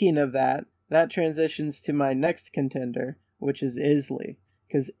speaking of that transitions to my next contender, which is Isley.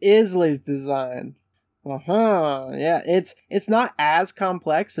 Because Isley's design, yeah, it's not as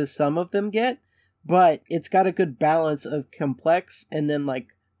complex as some of them get, but it's got a good balance of complex and then like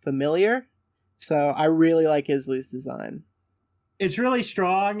familiar. So I really like Isley's design. It's really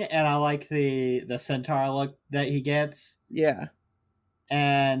strong, and I like the centaur look that he gets. Yeah,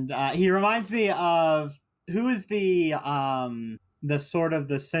 and he reminds me of who is the sort of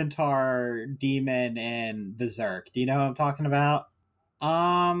the centaur demon in Berserk. Do you know who I'm talking about?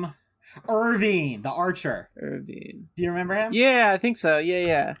 Irvine, the archer. Irvine. Do you remember him? Yeah, I think so.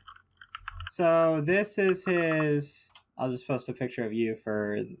 Yeah. So this is his... I'll just post a picture of you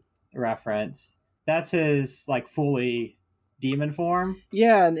for reference. That's his, like, fully demon form.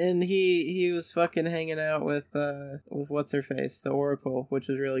 Yeah, and he was fucking hanging out with what's-her-face, the Oracle, which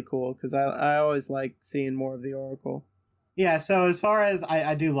is really cool, because I always like seeing more of the Oracle. Yeah, so as far as...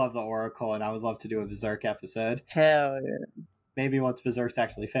 I do love the Oracle, and I would love to do a Berserk episode. Hell yeah. Maybe once Berserk's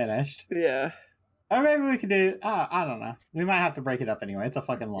actually finished. Yeah. Or maybe we could do. I don't know. We might have to break it up anyway. It's a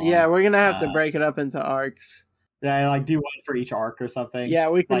fucking long. Yeah, we're gonna have to break it up into arcs. Yeah, like do one for each arc or something. Yeah,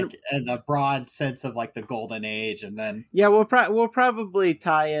 we can. Like in the broad sense of like the Golden Age, and then. Yeah, we'll probably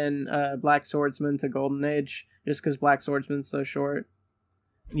tie in Black Swordsman to Golden Age, just because Black Swordsman's so short.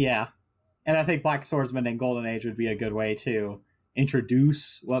 Yeah, and I think Black Swordsman and Golden Age would be a good way to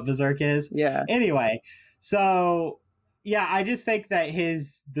introduce what Berserk is. Yeah. Anyway, so yeah, I just think that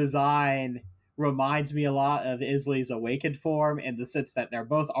his design reminds me a lot of Isley's awakened form in the sense that they're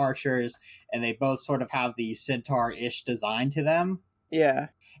both archers and they both sort of have the centaur-ish design to them. Yeah.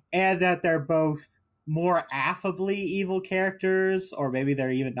 And that they're both more affably evil characters, or maybe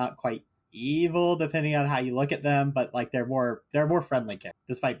they're even not quite evil depending on how you look at them, but like they're more friendly characters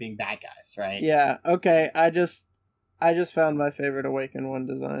despite being bad guys, right? Yeah. Okay. I just found my favorite Awakened One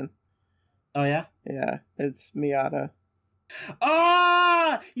design. Oh yeah? Yeah, it's Miata.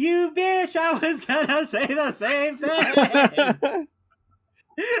 Oh, you bitch! I was gonna say the same thing.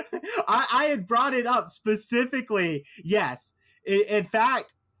 I had brought it up specifically. Yes, in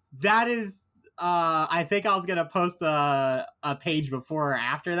fact, that is. I think I was gonna post a page before or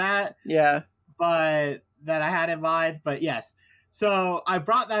after that. Yeah, but that I had in mind. But yes, so I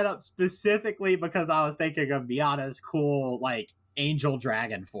brought that up specifically because I was thinking of Miata's cool like angel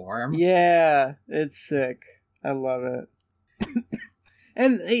dragon form. Yeah, it's sick. I love it.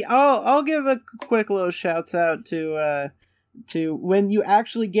 And I'll give a quick little shouts out to when you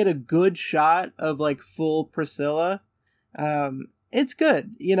actually get a good shot of like full Priscilla. It's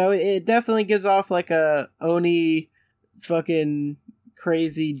good. You know, it definitely gives off like a Oni fucking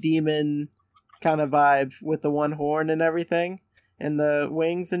crazy demon kind of vibe with the one horn and everything and the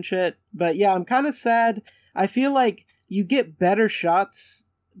wings and shit. But yeah, I'm kind of sad. I feel like you get better shots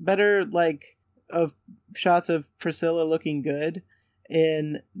of Priscilla looking good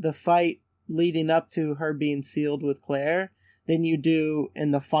in the fight leading up to her being sealed with Claire than you do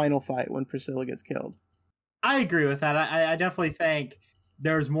in the final fight when Priscilla gets killed. I agree with that. I definitely think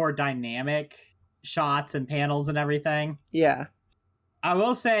there's more dynamic shots and panels and everything. Yeah. I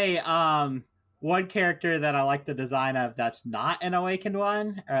will say one character that I like the design of that's not an Awakened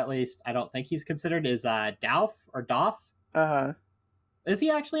One, or at least I don't think he's considered, is Dolph or Doff. Uh-huh. Is he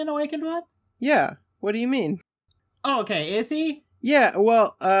actually an Awakened One? Yeah. What do you mean? Oh, okay. Is he? Yeah,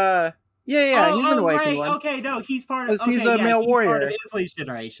 well, yeah, he's an Awakened One. Okay, no, he's part of... He's a male warrior. He's part of Isley's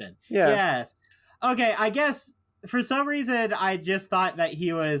generation. Yeah. Yes. Okay, I guess for some reason I just thought that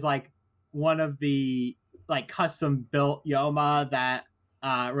he was like one of the like custom built Yoma that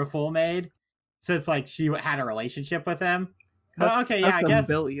Raful made, since like she had a relationship with him. But okay, yeah, I guess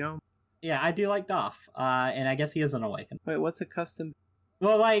built Yoma. Yeah, I do like Doff, and I guess he is an Awakened. Wait, what's a custom?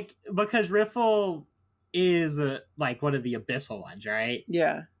 Well, like because Riffle is like one of the abyssal ones, right?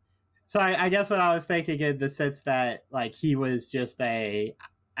 Yeah. So I guess what I was thinking in the sense that like he was just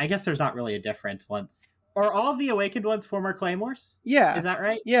I guess there's not really a difference once. Are all of the Awakened Ones former Claymores? Yeah. Is that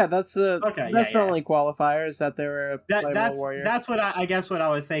right? Yeah, that's the only qualifier is that they were a that's warrior. That's what I guess what I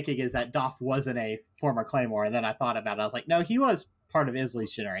was thinking is that Doff wasn't a former Claymore, and then I thought about it. I was like, no, he was part of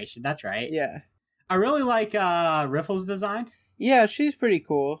Isley's generation. That's right. Yeah. I really like Riffle's design. Yeah, she's pretty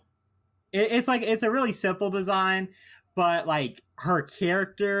cool. It's a really simple design, but like her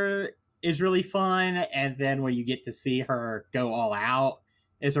character is really fun, and then when you get to see her go all out,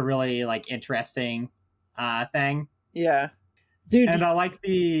 it's a really like interesting thing. Yeah, dude. And I like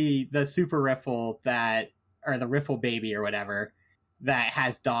the super riffle or the riffle baby or whatever that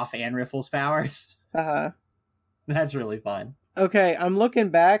has Doff and Riffle's powers. That's really fun. Okay, I'm looking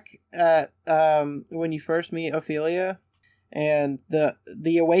back at when you first meet Ophelia, and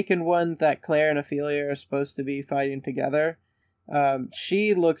the Awakened One that Claire and Ophelia are supposed to be fighting together.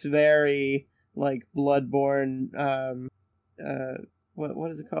 She looks very like Bloodborne.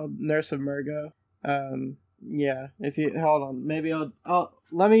 What is it called? Nurse of Murgo. Yeah. If you hold on, maybe I'll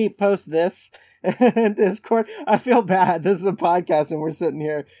let me post this in Discord. I feel bad. This is a podcast and we're sitting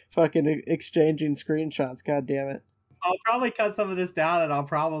here fucking exchanging screenshots. God damn it. I'll probably cut some of this down and I'll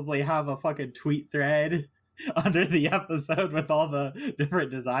probably have a fucking tweet thread under the episode with all the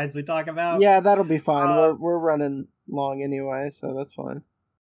different designs we talk about. Yeah, that'll be fine. We're running long anyway, so that's fine.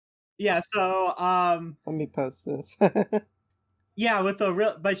 Yeah, so let me post this. Yeah,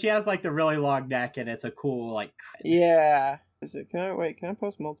 but she has like the really long neck and it's a cool like. Yeah. Can I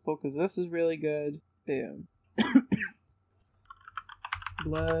post multiple? Because this is really good. Bam.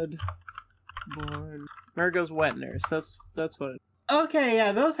 Bloodborne. Murgo's Wet Nurse. That's what. Okay,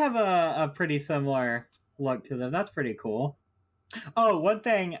 yeah, those have a pretty similar look to them. That's pretty cool. Oh, one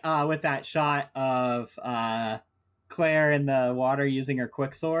thing with that shot of Claire in the water using her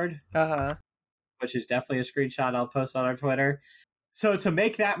quick sword. which is definitely a screenshot I'll post on our Twitter. So to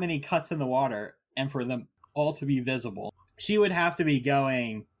make that many cuts in the water and for them all to be visible, she would have to be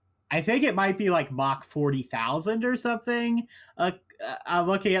going, I think it might be like Mach 40,000 or something. I'm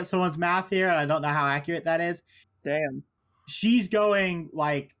looking at someone's math here, and I don't know how accurate that is. Damn. She's going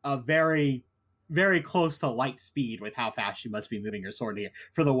like a very, very close to light speed with how fast she must be moving her sword here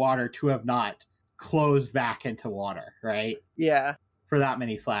for the water to have not closed back into water, right? Yeah. For that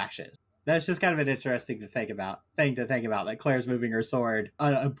many slashes. That's just kind of an interesting thing to think about, that Claire's moving her sword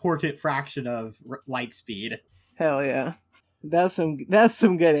an important fraction of light speed. Hell yeah. That's some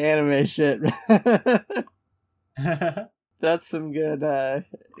good anime shit. That's some good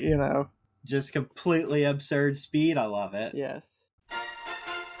just completely absurd speed. I love it. Yes.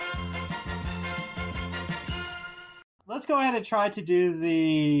 Let's go ahead and try to do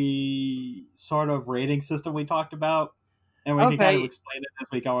the sort of rating system we talked about, and we can kind of explain it as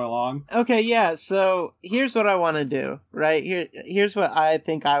we go along. Okay, yeah, so here's what I want to do, right? Here's what I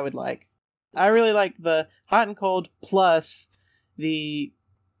think I would like. I really like the hot and cold plus the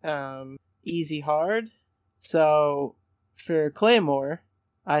easy hard. So for Claymore,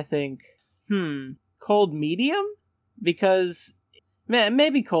 I think cold medium, because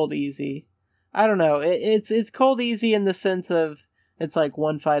maybe cold easy. I don't know. It's cold easy in the sense of it's like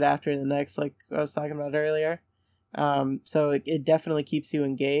one fight after the next, like I was talking about earlier. So it definitely keeps you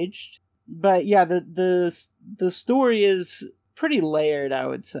engaged. But yeah, the story is pretty layered, I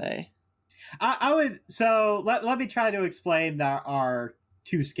would say. Let me try to explain that our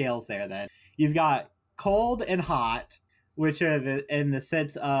two scales there then. You've got cold and hot, which are in the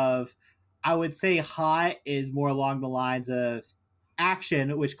sense of, I would say hot is more along the lines of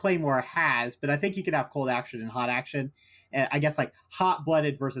action, which Claymore has, but I think you could have cold action and hot action. And I guess like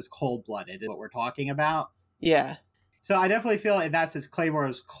hot-blooded versus cold-blooded is what we're talking about. Yeah. So I definitely feel in that sense Claymore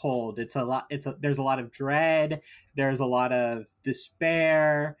is cold. There's a lot of dread, there's a lot of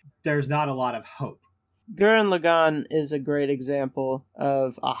despair, there's not a lot of hope. Gurren Lagann is a great example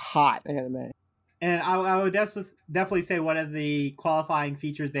of a hot anime. And I would definitely say one of the qualifying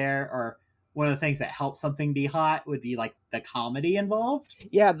features there, or one of the things that helps something be hot, would be like the comedy involved.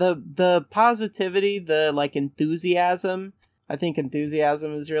 Yeah, the positivity, the like enthusiasm. I think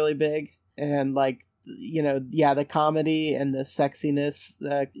enthusiasm is really big, and like, the comedy and the sexiness.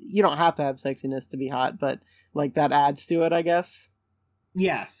 You don't have to have sexiness to be hot, but like that adds to it, I guess.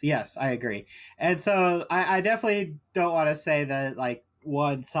 Yes, I agree. And so I definitely don't want to say that like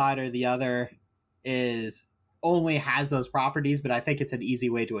one side or the other only has those properties, but I think it's an easy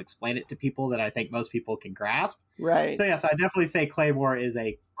way to explain it to people that I think most people can grasp. Right. So yes, I definitely say Claymore is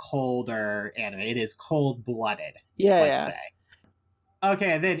a colder anime. It is cold-blooded. Yeah. Let's say.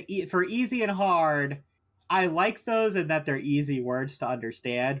 Okay, and then for easy and hard, I like those in that they're easy words to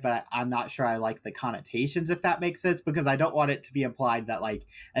understand, but I'm not sure I like the connotations, if that makes sense, because I don't want it to be implied that like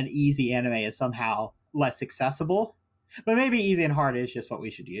an easy anime is somehow less accessible. But maybe easy and hard is just what we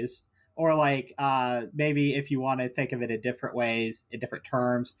should use. Or like maybe if you want to think of it in different ways, in different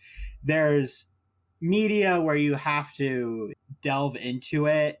terms, there's media where you have to delve into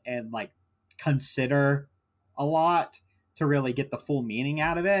it and like consider a lot to really get the full meaning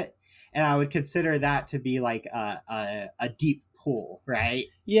out of it. And I would consider that to be like a deep pool, right?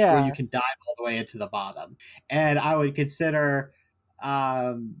 Yeah. Where you can dive all the way into the bottom. And I would consider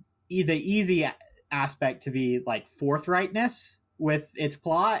the easy aspect to be like forthrightness with its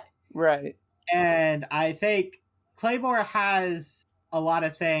plot. Right. And I think Claymore has a lot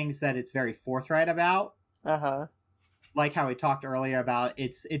of things that it's very forthright about. Uh-huh. Like how we talked earlier about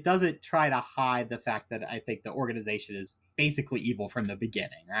it doesn't try to hide the fact that I think the organization is basically evil from the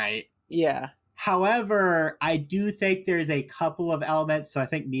beginning, right? Yeah. However, I do think there's a couple of elements, so I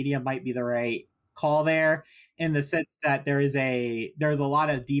think medium might be the right call there, in the sense that there's a lot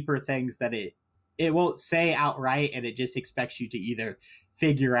of deeper things that it won't say outright, and it just expects you to either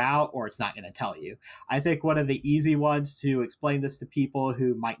figure out or it's not going to tell you. I think one of the easy ones to explain this to people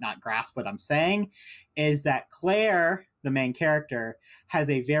who might not grasp what I'm saying is that Claire, the main character, has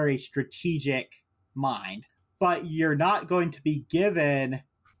a very strategic mind, but you're not going to be given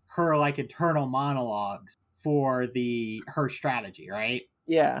her like internal monologues for her strategy, right?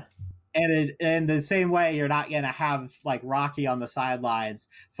 Yeah. And in the same way, you're not going to have like Rocky on the sidelines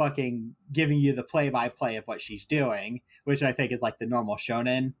fucking giving you the play-by-play of what she's doing, which I think is like the normal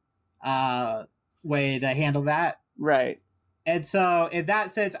shonen way to handle that. Right. And so in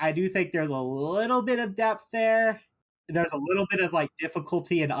that sense, I do think there's a little bit of depth there. There's a little bit of like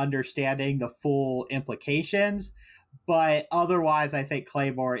difficulty in understanding the full implications. But otherwise, I think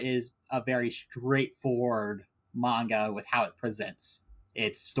Claymore is a very straightforward manga with how it presents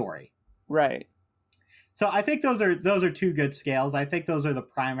its story. Right. So I think those are two good scales. I think those are the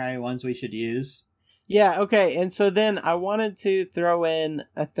primary ones we should use. Yeah, okay. And so then I wanted to throw in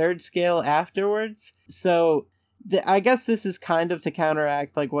a third scale afterwards. So I guess this is kind of to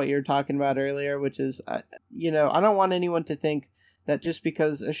counteract like what you were talking about earlier, which is, I don't want anyone to think that just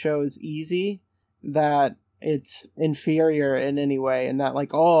because a show is easy, that it's inferior in any way, and that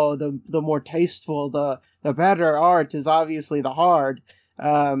like, oh, the more tasteful, the better art is obviously the hard.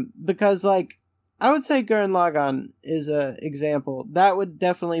 Because like, I would say Gurren Lagann is a example. That would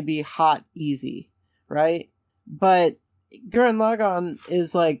definitely be hot easy, right? But Gurren Lagann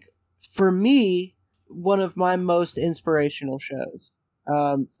is like, for me, one of my most inspirational shows.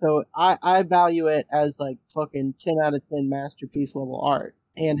 So I value it as like fucking 10 out of 10 masterpiece level art.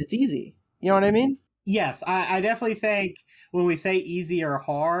 And it's easy. You know what I mean? Yes, I definitely think when we say easy or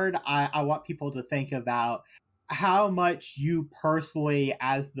hard, I want people to think about how much you personally,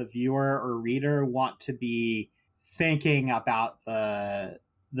 as the viewer or reader, want to be thinking about the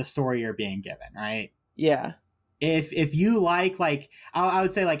story you're being given, right? Yeah. If you like I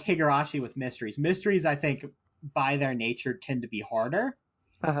would say like Higurashi with mysteries. Mysteries, I think, by their nature, tend to be harder.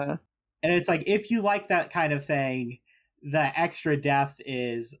 Uh-huh. And it's like, if you like that kind of thing, the extra depth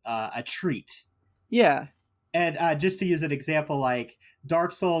is a treat. Yeah. And just to use an example, like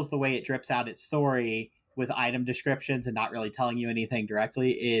Dark Souls, the way it drips out its story with item descriptions and not really telling you anything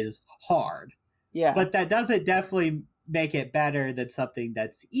directly is hard. Yeah. But that doesn't definitely make it better than something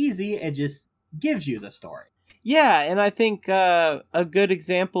that's easy and just gives you the story. Yeah, and I think a good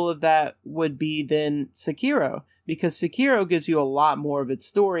example of that would be then Sekiro, because Sekiro gives you a lot more of its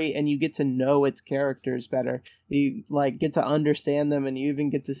story, and you get to know its characters better. You like get to understand them, and you even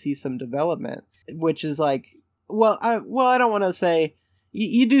get to see some development, which is like, I don't want to say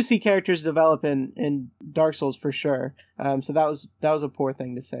you do see characters develop in Dark Souls for sure. So that was a poor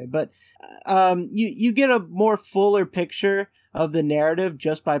thing to say, but you get a more fuller picture of the narrative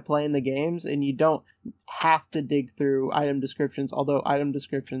just by playing the games, and you don't have to dig through item descriptions, although item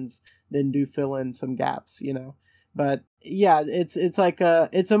descriptions then do fill in some gaps, But yeah, it's like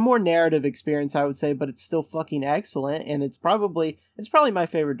it's a more narrative experience, I would say, but it's still fucking excellent, and it's probably my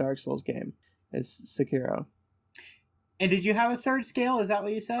favorite Dark Souls game is Sekiro. And did you have a third scale? Is that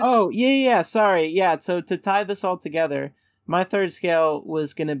what you said? Oh, yeah, sorry. Yeah, so to tie this all together, my third scale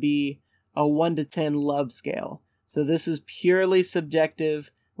was going to be a 1 to 10 love scale. So this is purely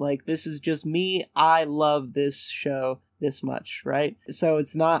subjective. Like, this is just me. I love this show this much, right? So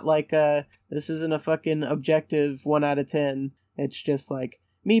it's not like this isn't a fucking objective 1 out of 10. It's just like,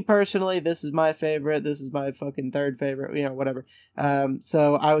 me personally, this is my favorite. This is my fucking third favorite, whatever.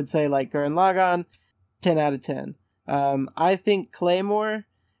 So I would say like Gurren Lagann, 10 out of 10. I think Claymore,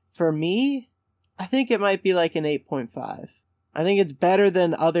 for me, I think it might be like an 8.5. I think it's better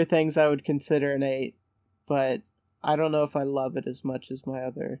than other things I would consider an 8, but I don't know if I love it as much as my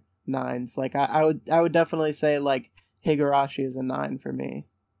other 9s. Like I would definitely say like Higurashi is a 9 for me.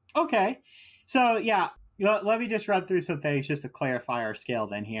 Okay. So yeah, let me just run through some things just to clarify our scale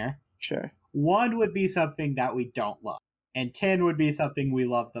then here. Sure. 1 would be something that we don't love, and 10 would be something we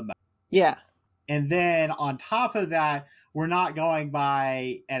love the most. Yeah. And then on top of that, we're not going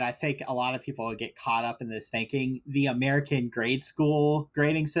by, and I think a lot of people get caught up in this thinking, the American grade school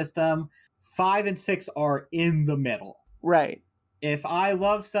grading system. 5 and 6 are in the middle. Right. If I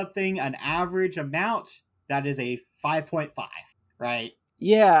love something an average amount, that is a 5.5, right?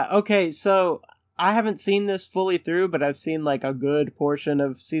 Yeah, okay, so I haven't seen this fully through, but I've seen like a good portion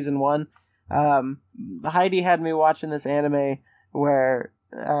of season 1. Heidi had me watching this anime where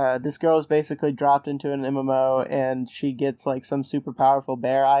this girl is basically dropped into an MMO, and she gets like some super powerful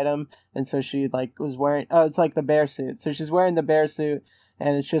bear item, and so she like was wearing it's like the bear suit. So she's wearing the bear suit,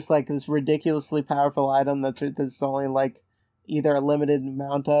 and it's just like this ridiculously powerful item there's only like either a limited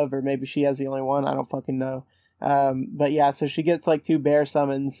amount of, or maybe she has the only one. I don't fucking know. But yeah, so she gets like 2 bear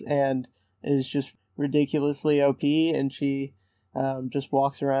summons and is just ridiculously OP, and she just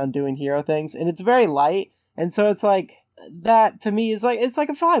walks around doing hero things, and it's very light, and so it's like, that to me is like, it's like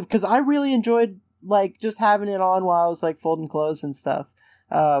a 5, because I really enjoyed like just having it on while I was like folding clothes and stuff.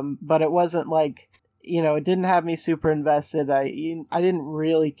 But it wasn't like, it didn't have me super invested. I didn't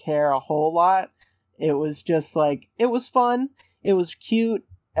really care a whole lot. It was just like, it was fun. It was cute.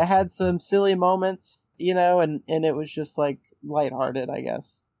 It had some silly moments, and it was just like lighthearted, I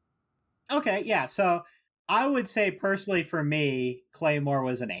guess. Okay, yeah. So I would say personally for me, Claymore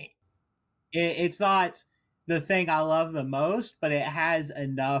was an 8. It's not the thing I love the most, but it has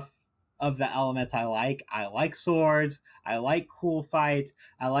enough of the elements I like. I like swords. I like cool fights.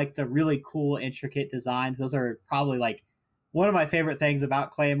 I like the really cool, intricate designs. Those are probably like one of my favorite things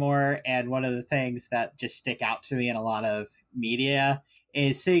about Claymore, and one of the things that just stick out to me in a lot of media,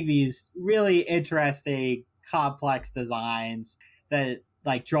 is seeing these really interesting, complex designs that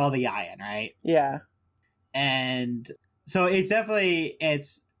like draw the eye in, right? Yeah. And so it's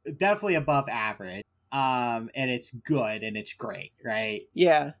definitely above average. And it's good and it's great, right?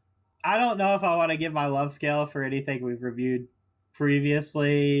 Yeah. I don't know if I want to give my love scale for anything we've reviewed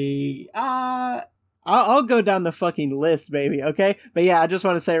previously. I'll go down the fucking list, baby, okay? But yeah, I just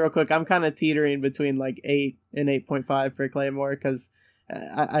want to say real quick, I'm kind of teetering between like 8 and 8.5 for Claymore, because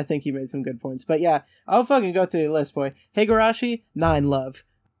I think you made some good points. But yeah, I'll fucking go through the list, boy. Higurashi, 9 love.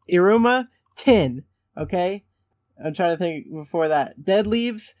 Iruma, 10, okay? I'm trying to think before that. Dead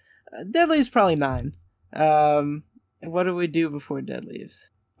Leaves probably 9. What did we do before Dead Leaves?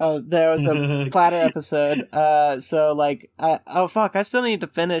 Oh, there was a platter episode. So like, I still need to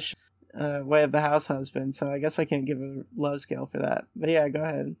finish Way of the House Husband, so I guess I can't give a love scale for that. But yeah, go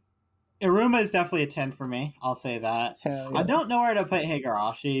ahead. Iruma is definitely a 10 for me. I'll say that. Hell yeah. I don't know where to put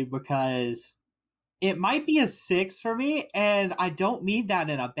Higurashi because it might be a 6 for me, and I don't mean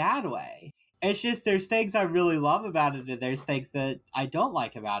that in a bad way. It's just there's things I really love about it, and there's things that I don't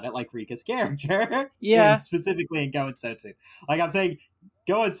like about it, like Rika's character. Yeah. And specifically in Go and Sotsu. Like I'm saying,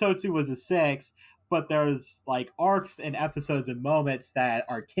 Go and Sotsu was a 6, but there's like arcs and episodes and moments that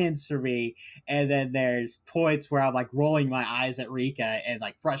are 10s for me, and then there's points where I'm like rolling my eyes at Rika and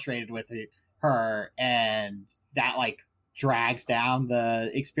like frustrated with her, and that like drags down the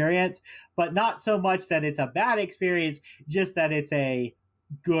experience, but not so much that it's a bad experience, just that it's a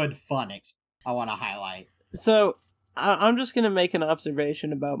good fun experience. I want to highlight. So I'm just gonna make an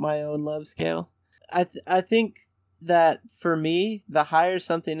observation about my own love scale. I think that for me, the higher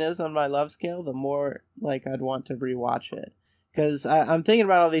something is on my love scale, the more like I'd want to rewatch it. Because I'm thinking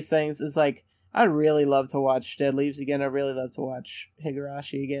about all these things. It's like I'd really love to watch Dead Leaves again. I'd really love to watch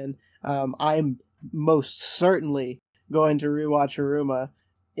Higurashi again. I'm most certainly going to rewatch Iruma,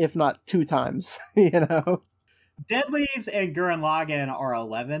 if not 2 times. You know. Dead Leaves and Gurren Lagann are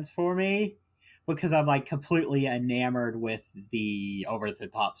 11s for me, because I'm like completely enamored with the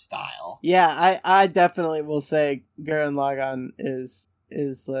over-the-top style. Yeah, I definitely will say Gurren Lagann is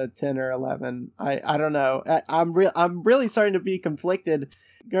 10 or 11. I don't know. I'm really starting to be conflicted.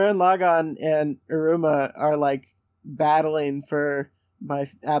 Gurren Lagann and Iruma are like battling for my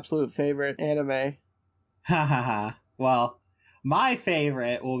absolute favorite anime. Ha ha ha. Well, my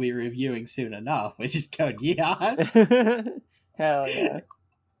favorite we'll be reviewing soon enough, which is Code Geass. Hell yeah.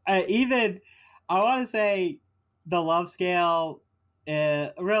 Even, I want to say the love scale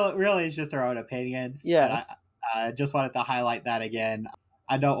really is just our own opinions. Yeah. I just wanted to highlight that again.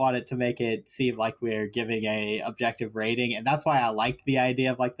 I don't want it to make it seem like we're giving a objective rating, and that's why I liked the idea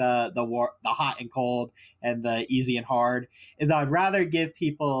of like the hot and cold and the easy and hard. Is I'd rather give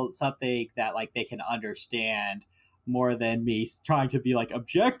people something that like they can understand more than me trying to be like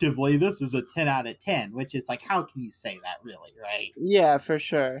objectively this is a 10 out of 10, which is like how can you say that really, right? Yeah, for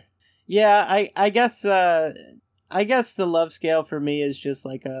sure. Yeah, I guess the love scale for me is just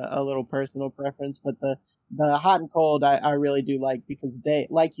like a little personal preference, but the hot and cold I really do like, because they,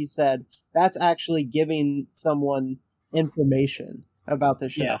 like you said, that's actually giving someone information about the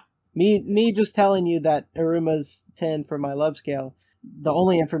show. Yeah. Me just telling you that Iruma's 10 for my love scale, the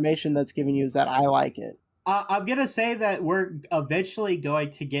only information that's giving you is that I like it. I'm going to say that we're eventually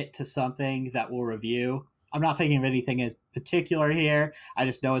going to get to something that we'll review. I'm not thinking of anything in particular here. I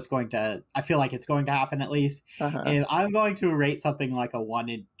just know I feel like it's going to happen at least. Uh-huh. And I'm going to rate something like a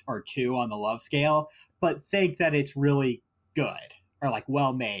 1 or 2 on the love scale, but think that it's really good or like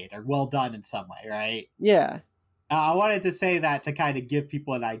well made or well done in some way, right? Yeah. I wanted to say that to kind of give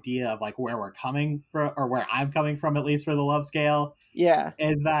people an idea of like where we're coming from, or where I'm coming from, at least for the love scale. Yeah.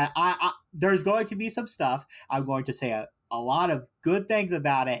 Is that there's going to be some stuff. I'm going to say a lot of good things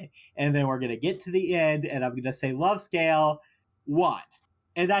about it, and then we're going to get to the end, and I'm going to say love scale 1.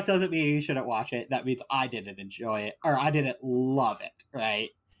 And that doesn't mean you shouldn't watch it. That means I didn't enjoy it, or I didn't love it, right?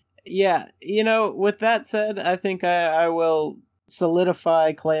 Yeah. With that said, I think I will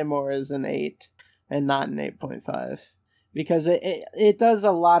solidify Claymore as an 8 and not an 8.5, because it does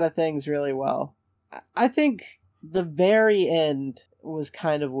a lot of things really well. I think the very end was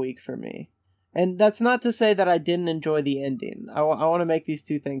kind of weak for me. And that's not to say that I didn't enjoy the ending. I want to make these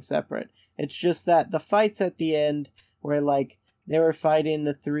two things separate. It's just that the fights at the end, where like they were fighting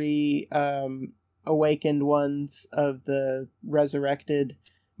the 3 awakened ones of the resurrected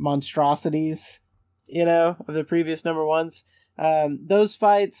monstrosities, of the previous number 1s. Those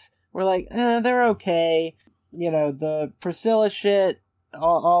fights were like, they're okay. The Priscilla shit,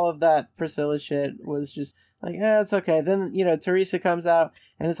 all of that Priscilla shit was just like, it's okay. Then, Teresa comes out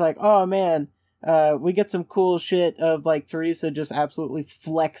and it's like, oh man, we get some cool shit of like Teresa just absolutely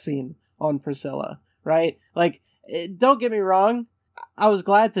flexing on Priscilla, right? Like, don't get me wrong, I was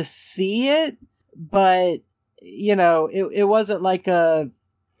glad to see it, but it wasn't like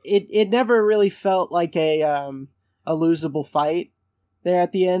it never really felt like a losable fight there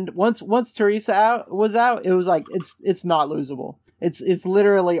at the end. Once Teresa was out, it was like it's not losable. It's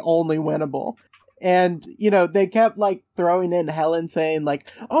literally only winnable. And they kept like throwing in Helen saying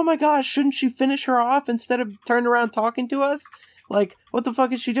like, "Oh my gosh, shouldn't she finish her off instead of turning around talking to us? Like, what the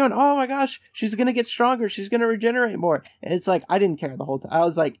fuck is she doing? Oh my gosh, she's gonna get stronger. She's gonna regenerate more." And it's like, I didn't care the whole time. I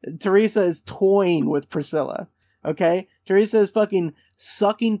was like, Teresa is toying with Priscilla. Okay? Teresa is fucking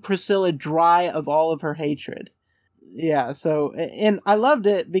sucking Priscilla dry of all of her hatred. Yeah, so, and I loved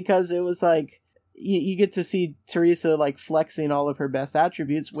it because it was like, you get to see Teresa like flexing all of her best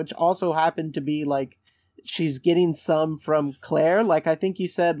attributes, which also happened to be like, she's getting some from Claire. Like, I think you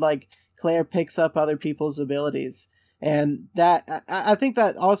said like, Claire picks up other people's abilities. And that, I think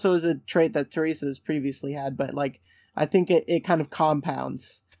that also is a trait that Teresa's previously had, but like, I think it kind of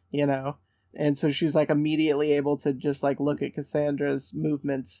compounds, And so she's like immediately able to just like look at Cassandra's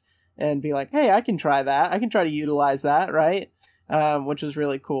movements and be like, hey, I can try that. I can try to utilize that, right? Which is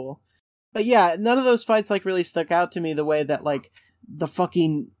really cool. But yeah, none of those fights like really stuck out to me the way that like the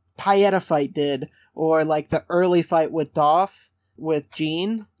fucking Paeta fight did, or like the early fight with Dolph with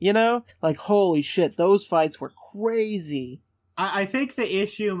Jean, Like, holy shit, those fights were crazy. I think the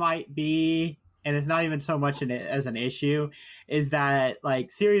issue might be, and it's not even so much as an issue, is that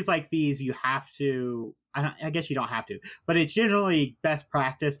like series like these, you have to, I guess you don't have to, but it's generally best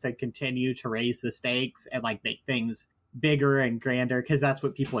practice to continue to raise the stakes and like make things bigger and grander, because that's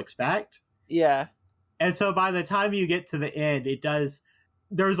what people expect. Yeah. And so by the time you get to the end,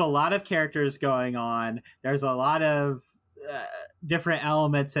 there's a lot of characters going on. There's a lot of different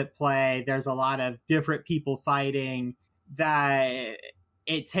elements at play. There's a lot of different people fighting that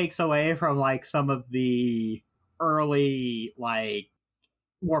it takes away from like some of the early, like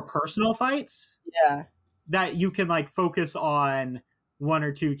more personal fights. Yeah. That you can like focus on one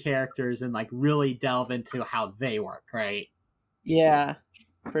or two characters and like really delve into how they work, right? Yeah,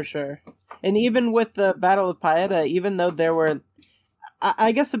 for sure. And even with the Battle of Paeta, even though there were,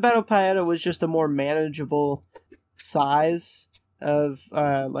 I guess the Battle of Paeta was just a more manageable size of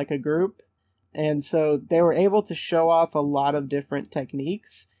like a group, and so they were able to show off a lot of different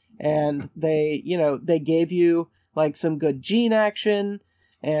techniques, and they gave you like some good Jean action,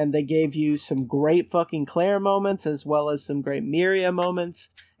 and they gave you some great fucking Claire moments, as well as some great Miria moments,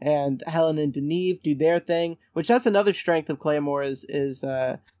 and Helen and Deneve do their thing, which that's another strength of Claymore is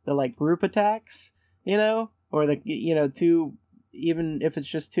the like group attacks, or the, two, even if it's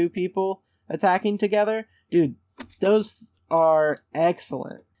just two people attacking together, dude, those are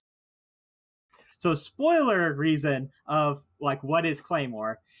excellent. So spoiler reason of like what is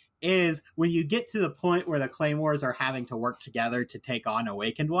Claymore is when you get to the point where the Claymores are having to work together to take on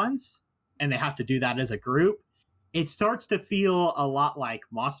Awakened Ones, and they have to do that as a group, it starts to feel a lot like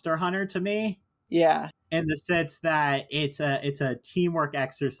Monster Hunter to me. Yeah. In the sense that it's a teamwork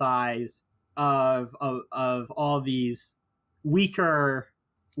exercise of all these weaker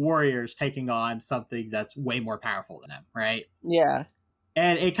warriors taking on something that's way more powerful than them, right? Yeah.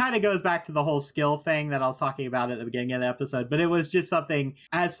 And it kind of goes back to the whole skill thing that I was talking about at the beginning of the episode, but it was just something,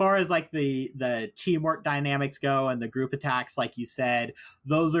 as far as like the teamwork dynamics go and the group attacks, like you said,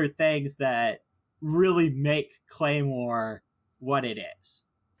 those are things that really make Claymore what it is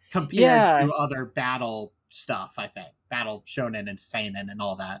compared to other battle stuff, I think. Battle shonen and seinen and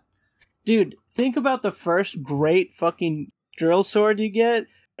all that. Dude, think about the first great fucking drill sword you get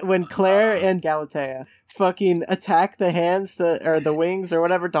when Claire and Galatea fucking attack the hands or the wings or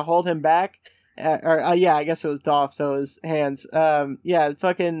whatever to hold him back. I guess it was Dolph, so his hands.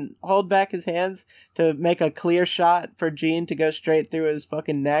 Fucking hold back his hands to make a clear shot for Jean to go straight through his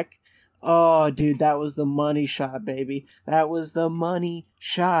fucking neck. Oh, dude, that was the money shot, baby. That was the money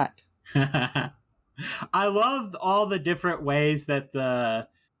shot. I loved all the different ways that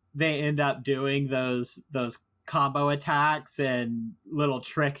they end up doing those combo attacks and little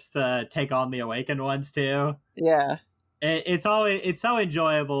tricks to take on the Awakened Ones too. Yeah. It's so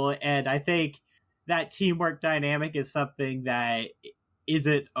enjoyable, and I think that teamwork dynamic is something that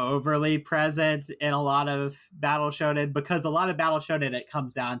isn't overly present in a lot of Battle Shonen, because a lot of Battle Shonen, it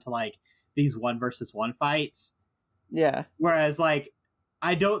comes down to like these 1 versus 1 fights. Yeah. Whereas like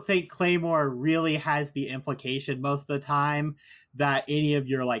I don't think Claymore really has the implication most of the time that any of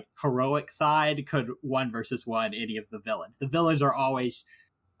your like heroic side could 1v1 any of the villains. The villains are always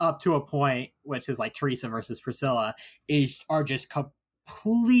up to a point, which is like Teresa versus Priscilla, are just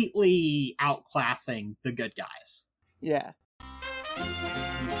completely outclassing the good guys. Yeah.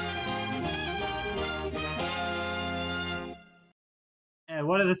 And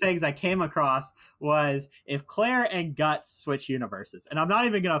one of the things I came across was if Claire and Guts switch universes, and I'm not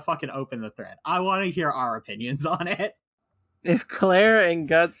even going to fucking open the thread. I want to hear our opinions on it. If Claire and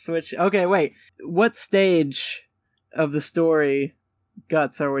Guts switch... Okay, wait. What stage of the story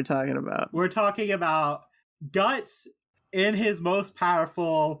Guts are we talking about? We're talking about Guts in his most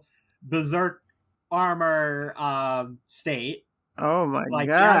powerful berserk armor state. Oh my God.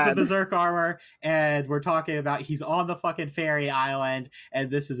 He has the berserk armor, and we're talking about he's on the fucking fairy island, and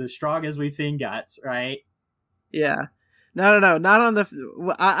this is as strong as we've seen Guts, right? Yeah. No, not on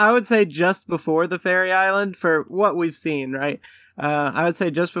the... I would say just before the fairy island for what we've seen, right? I would say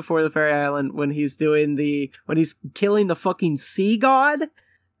just before the fairy island when he's killing the fucking sea god.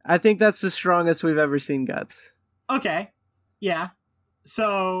 I think that's the strongest we've ever seen Guts. Okay. Yeah.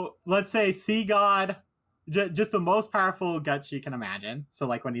 So let's say sea god... just the most powerful Guts you can imagine. So,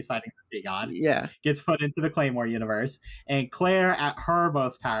 like, when he's fighting the Sea God, gets put into the Claymore universe, and Claire, at her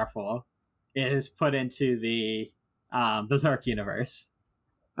most powerful, is put into the Berserk universe.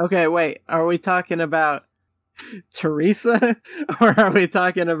 Okay, wait. Are we talking about Teresa, or are we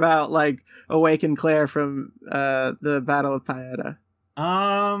talking about like Awakened Claire from the Battle of Paeta?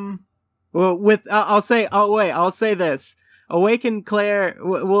 Well, I'll say this. Awakened Claire,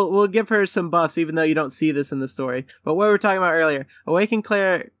 we'll give her some buffs, even though you don't see this in the story. But what we were talking about earlier, Awakened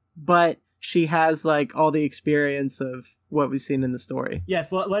Claire, but she has like all the experience of what we've seen in the story.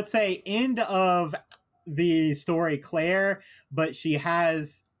 Yes, let's say end of the story, Claire, but she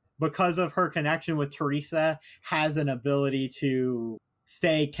has, because of her connection with Teresa, has an ability to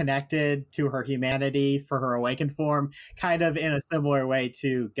stay connected to her humanity for her awakened form, kind of in a similar way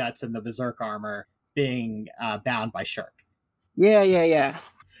to Guts in the Berserk armor being bound by Shirk. Yeah.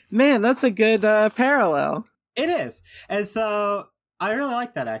 Man, that's a good parallel. It is. And so I really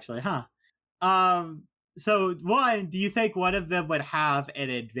like that, actually, huh? So one, do you think one of them would have an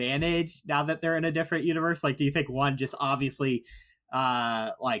advantage now that they're in a different universe? Like, do you think one just obviously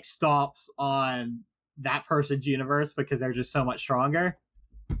like stomps on that person's universe because they're just so much stronger?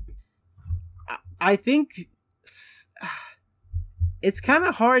 I think it's kind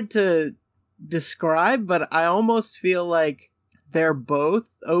of hard to describe, but I almost feel like they're both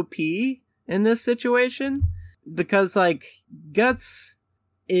OP in this situation, because like Guts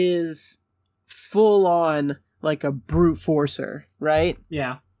is full on like a brute forcer, right?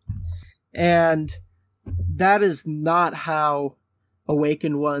 Yeah. And that is not how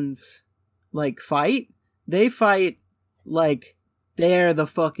Awakened Ones like fight. They fight like they're the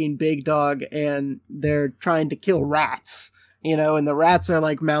fucking big dog and they're trying to kill rats, and the rats are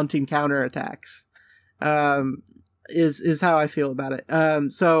like mounting counterattacks. Is how I feel about it.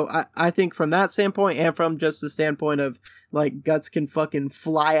 So I think from that standpoint, and from just the standpoint of like Guts can fucking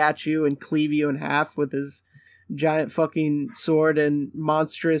fly at you and cleave you in half with his giant fucking sword and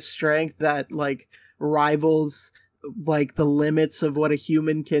monstrous strength that like rivals like the limits of what a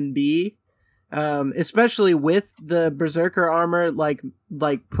human can be. Especially with the Berserker armor, like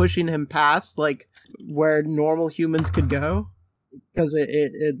pushing him past like where normal humans could go, because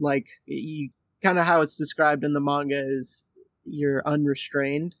it like you kind of how it's described in the manga is you're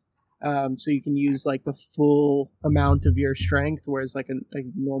unrestrained, so you can use like the full amount of your strength, whereas like a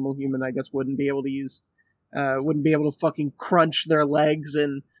normal human, I guess, wouldn't be able to fucking crunch their legs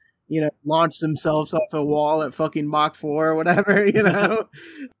and launch themselves off a wall at fucking Mach 4 or whatever,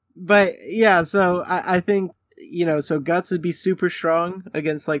 But yeah, so I think so Guts would be super strong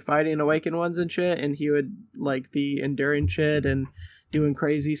against like fighting Awakened Ones and shit, and he would like be enduring shit and doing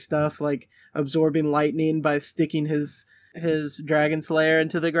crazy stuff like absorbing lightning by sticking his Dragon Slayer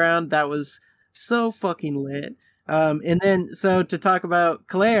into the ground. That was so fucking lit. And then so to talk about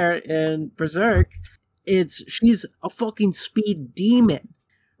Claire and Berserk, she's a fucking speed demon,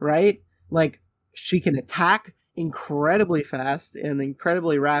 right? Like she can attack incredibly fast and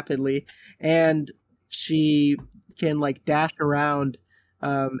incredibly rapidly, and she can like dash around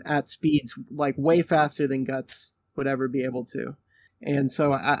at speeds like way faster than Guts would ever be able to. And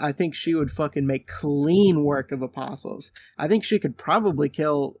so I think she would fucking make clean work of Apostles. I think she could probably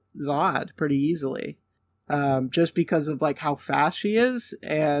kill Zod pretty easily, just because of like how fast she is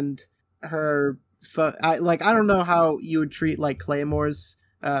and her. I don't know how you would treat like Claymores,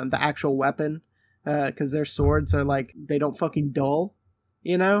 the actual weapon, because their swords are like they don't fucking dull.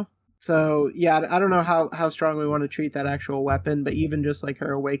 you know? So, yeah, I don't know how strong we want to treat that actual weapon, but even just like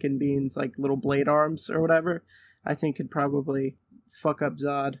her awakened beings, like little blade arms or whatever, I think could probably fuck up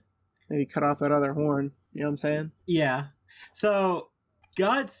Zod. Maybe cut off that other horn. You know what I'm saying? Yeah. So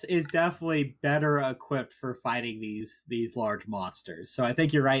Guts is definitely better equipped for fighting these large monsters. So I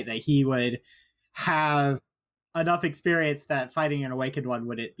think you're right that he would have enough experience that fighting an awakened one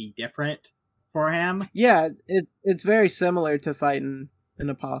would it be different for him. Yeah, it's very similar to fighting an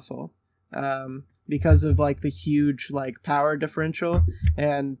apostle, because of like the huge like power differential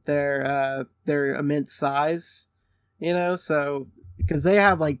and their immense size, you know. So because they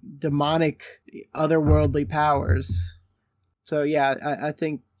have like demonic, otherworldly powers. So yeah, I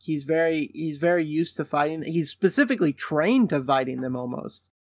think he's very used to fighting. He's specifically trained to fighting them almost.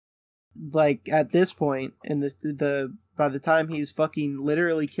 Like at this point in the by the time he's fucking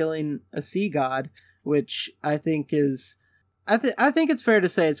literally killing a sea god, which I think is I think it's fair to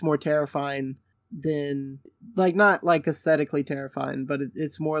say it's more terrifying than like not like aesthetically terrifying, but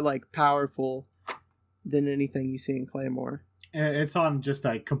it's more like powerful than anything you see in Claymore. It's on just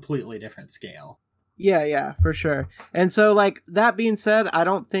a completely different scale. Yeah, for sure. And so like that being said, I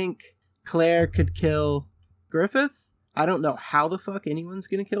don't think Claire could kill Griffith. I don't know how the fuck anyone's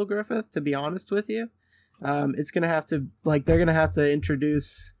gonna kill Griffith, to be honest with you. It's gonna have to like they're gonna have to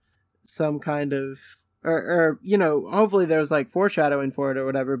introduce some kind of or you know, hopefully there's like foreshadowing for it or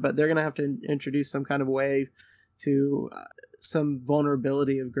whatever, but they're gonna have to introduce some kind of way to some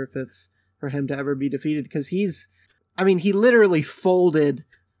vulnerability of Griffith's for him to ever be defeated, because he literally folded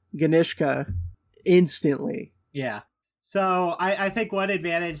Ganishka instantly. Yeah. So I think one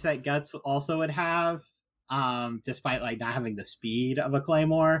advantage that Guts also would have, despite like not having the speed of a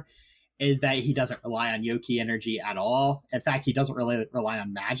Claymore, is that he doesn't rely on Yoki energy at all. In fact, he doesn't really rely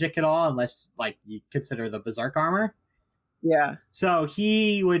on magic at all, unless like you consider the Berserk armor. Yeah. So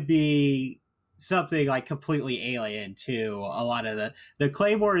he would be something like completely alien to a lot of the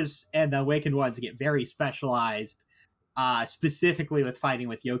Claymores, and the Awakened ones get very specialized, specifically with fighting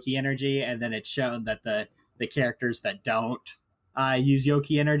with Yoki energy, and then it's shown that the characters that don't use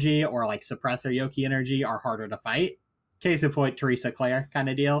Yoki energy or like suppress their Yoki energy are harder to fight. Case in point, Teresa Claire kind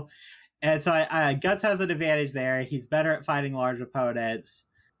of deal. And so Guts has an advantage there. He's better at fighting large opponents.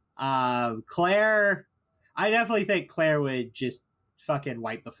 Claire, I definitely think Claire would just fucking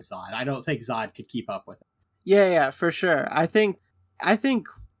wipe the facade. I don't think Zod could keep up with it. Yeah, for sure. I think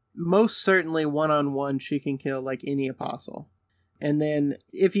most certainly one-on-one she can kill like any apostle. And then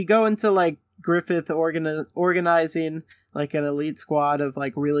if you go into like Griffith organizing like an elite squad of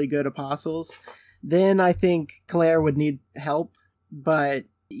like really good apostles, then I think Claire would need help. But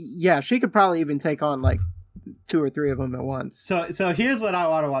yeah, she could probably even take on like 2 or 3 of them at once. So here's what I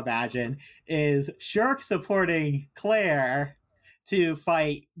want to imagine is Shirk supporting Claire to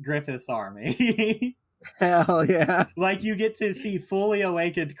fight Griffith's army. Hell yeah. Like you get to see fully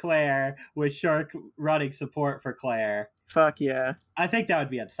awakened Claire with Shirk running support for Claire. Fuck yeah. I think that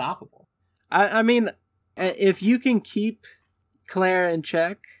would be unstoppable. I mean, if you can keep Claire in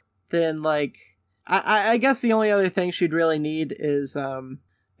check, then like I guess the only other thing she'd really need is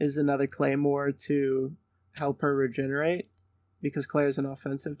another Claymore to help her regenerate, because Claire's an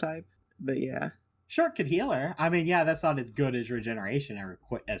offensive type. But yeah. Shirk could heal her. I mean, yeah, that's not as good as regeneration or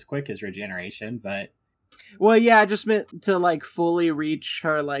as quick as regeneration, but... Well, yeah, I just meant to like fully reach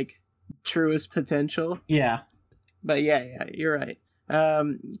her like truest potential. Yeah. But yeah, you're right.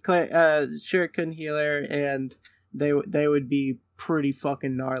 Shirk couldn't heal her, and they would be pretty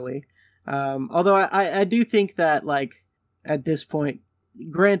fucking gnarly. Although I do think that like at this point,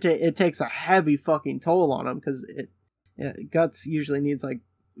 granted, it takes a heavy fucking toll on him, because Guts usually needs like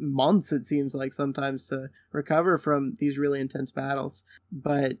months, it seems like sometimes, to recover from these really intense battles.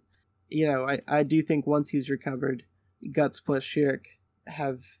 But you know, I do think once he's recovered, Guts plus Shirk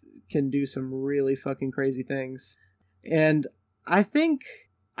can do some really fucking crazy things. And I think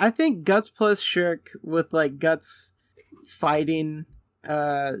Guts plus Shirk, with like Guts fighting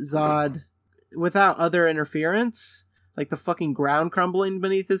Zod without other interference, like the fucking ground crumbling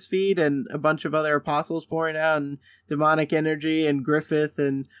beneath his feet and a bunch of other apostles pouring out and demonic energy and Griffith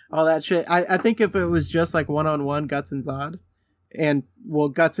and all that shit. I think if it was just like one-on-one Guts and Zod, and well,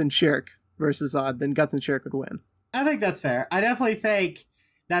 Guts and Shirk versus Zod, then Guts and Shirk would win. I think that's fair. I definitely think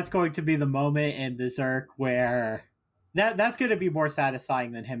that's going to be the moment in Berserk where that's going to be more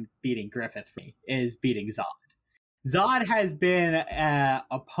satisfying than him beating Griffith for me, is beating Zod. Zod has been an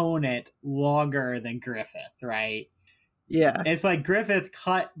opponent longer than Griffith, right? Yeah. It's like Griffith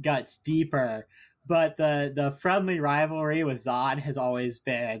cut Guts deeper, but the friendly rivalry with Zod has always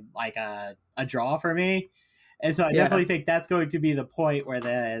been like a draw for me. And so I Yeah. definitely think that's going to be the point where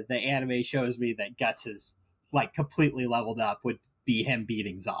the anime shows me that Guts is like completely leveled up, would be him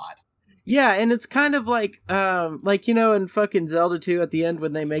beating Zod. Yeah, and it's kind of like in fucking Zelda 2 at the end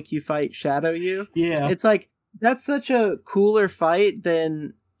when they make you fight Shadow You. Yeah. It's like, that's such a cooler fight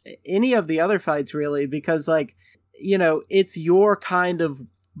than any of the other fights, really, because, like, it's your kind of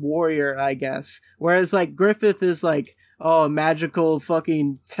warrior, I guess. Whereas, like, Griffith is like, oh, magical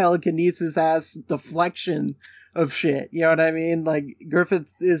fucking telekinesis ass deflection of shit. You know what I mean? Like,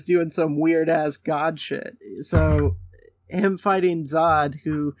 Griffith is doing some weird ass god shit. So him fighting Zod,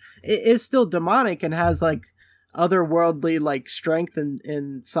 who is still demonic and has like otherworldly like strength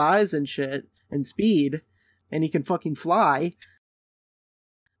and size and shit and speed, and he can fucking fly.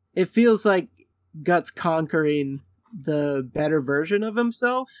 It feels like Guts conquering the better version of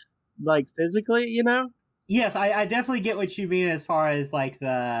himself, like physically, Yes, I definitely get what you mean as far as like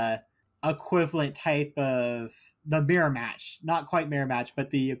the equivalent type of the mirror match. Not quite mirror match, but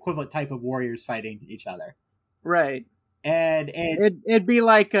the equivalent type of warriors fighting each other. Right. And it'd be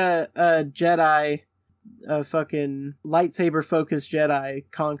like a Jedi, a fucking lightsaber focused Jedi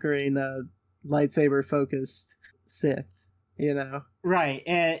conquering a lightsaber focused Sith, Right.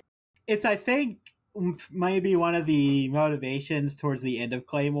 And it's, I think, maybe one of the motivations towards the end of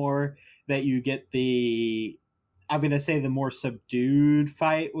Claymore that you get the, I'm going to say, the more subdued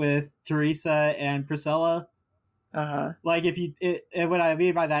fight with Teresa and Priscilla. Like, what I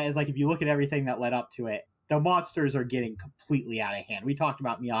mean by that is, like, if you look at everything that led up to it, the monsters are getting completely out of hand. We talked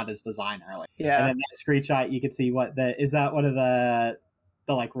about Miata's design earlier. Yeah. And in that screenshot, you can see is that one of the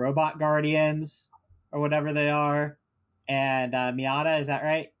like robot guardians or whatever they are? And Miata, is that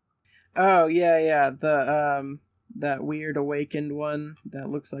right? Oh, yeah. The, that weird awakened one that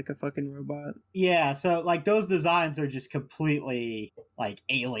looks like a fucking robot. Yeah, so like those designs are just completely like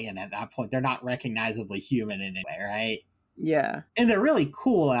alien at that point. They're not recognizably human in any way, right? Yeah. And they're really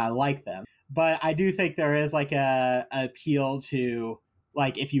cool and I like them. But I do think there is like a appeal to,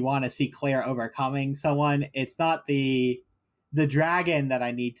 like, if you want to see Claire overcoming someone, it's not the dragon that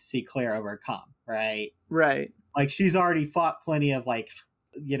I need to see Claire overcome, right? Right. Like, she's already fought plenty of, like,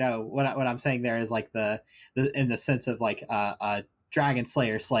 what I'm saying there is like the in the sense of like a dragon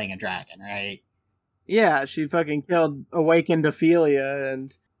slayer slaying a dragon, right? Yeah, she fucking killed awakened Ophelia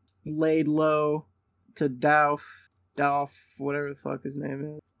and laid low to Dolph, whatever the fuck his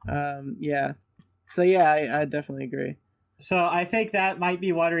name is. Yeah. So yeah, I definitely agree. So I think that might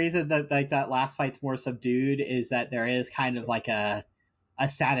be one reason that like that last fight's more subdued, is that there is kind of like a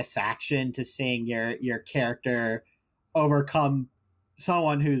satisfaction to seeing your character overcome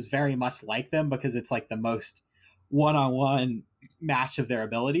someone who's very much like them, because it's like the most one-on-one match of their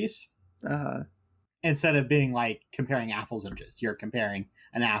abilities. Instead of being like comparing apples and oranges, you're comparing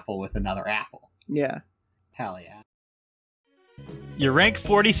an apple with another apple. Yeah. Hell yeah. You're rank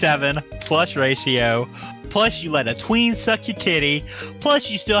 47, plus ratio, plus you let a tween suck your titty,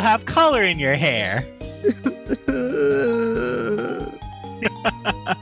 plus you still have color in your hair.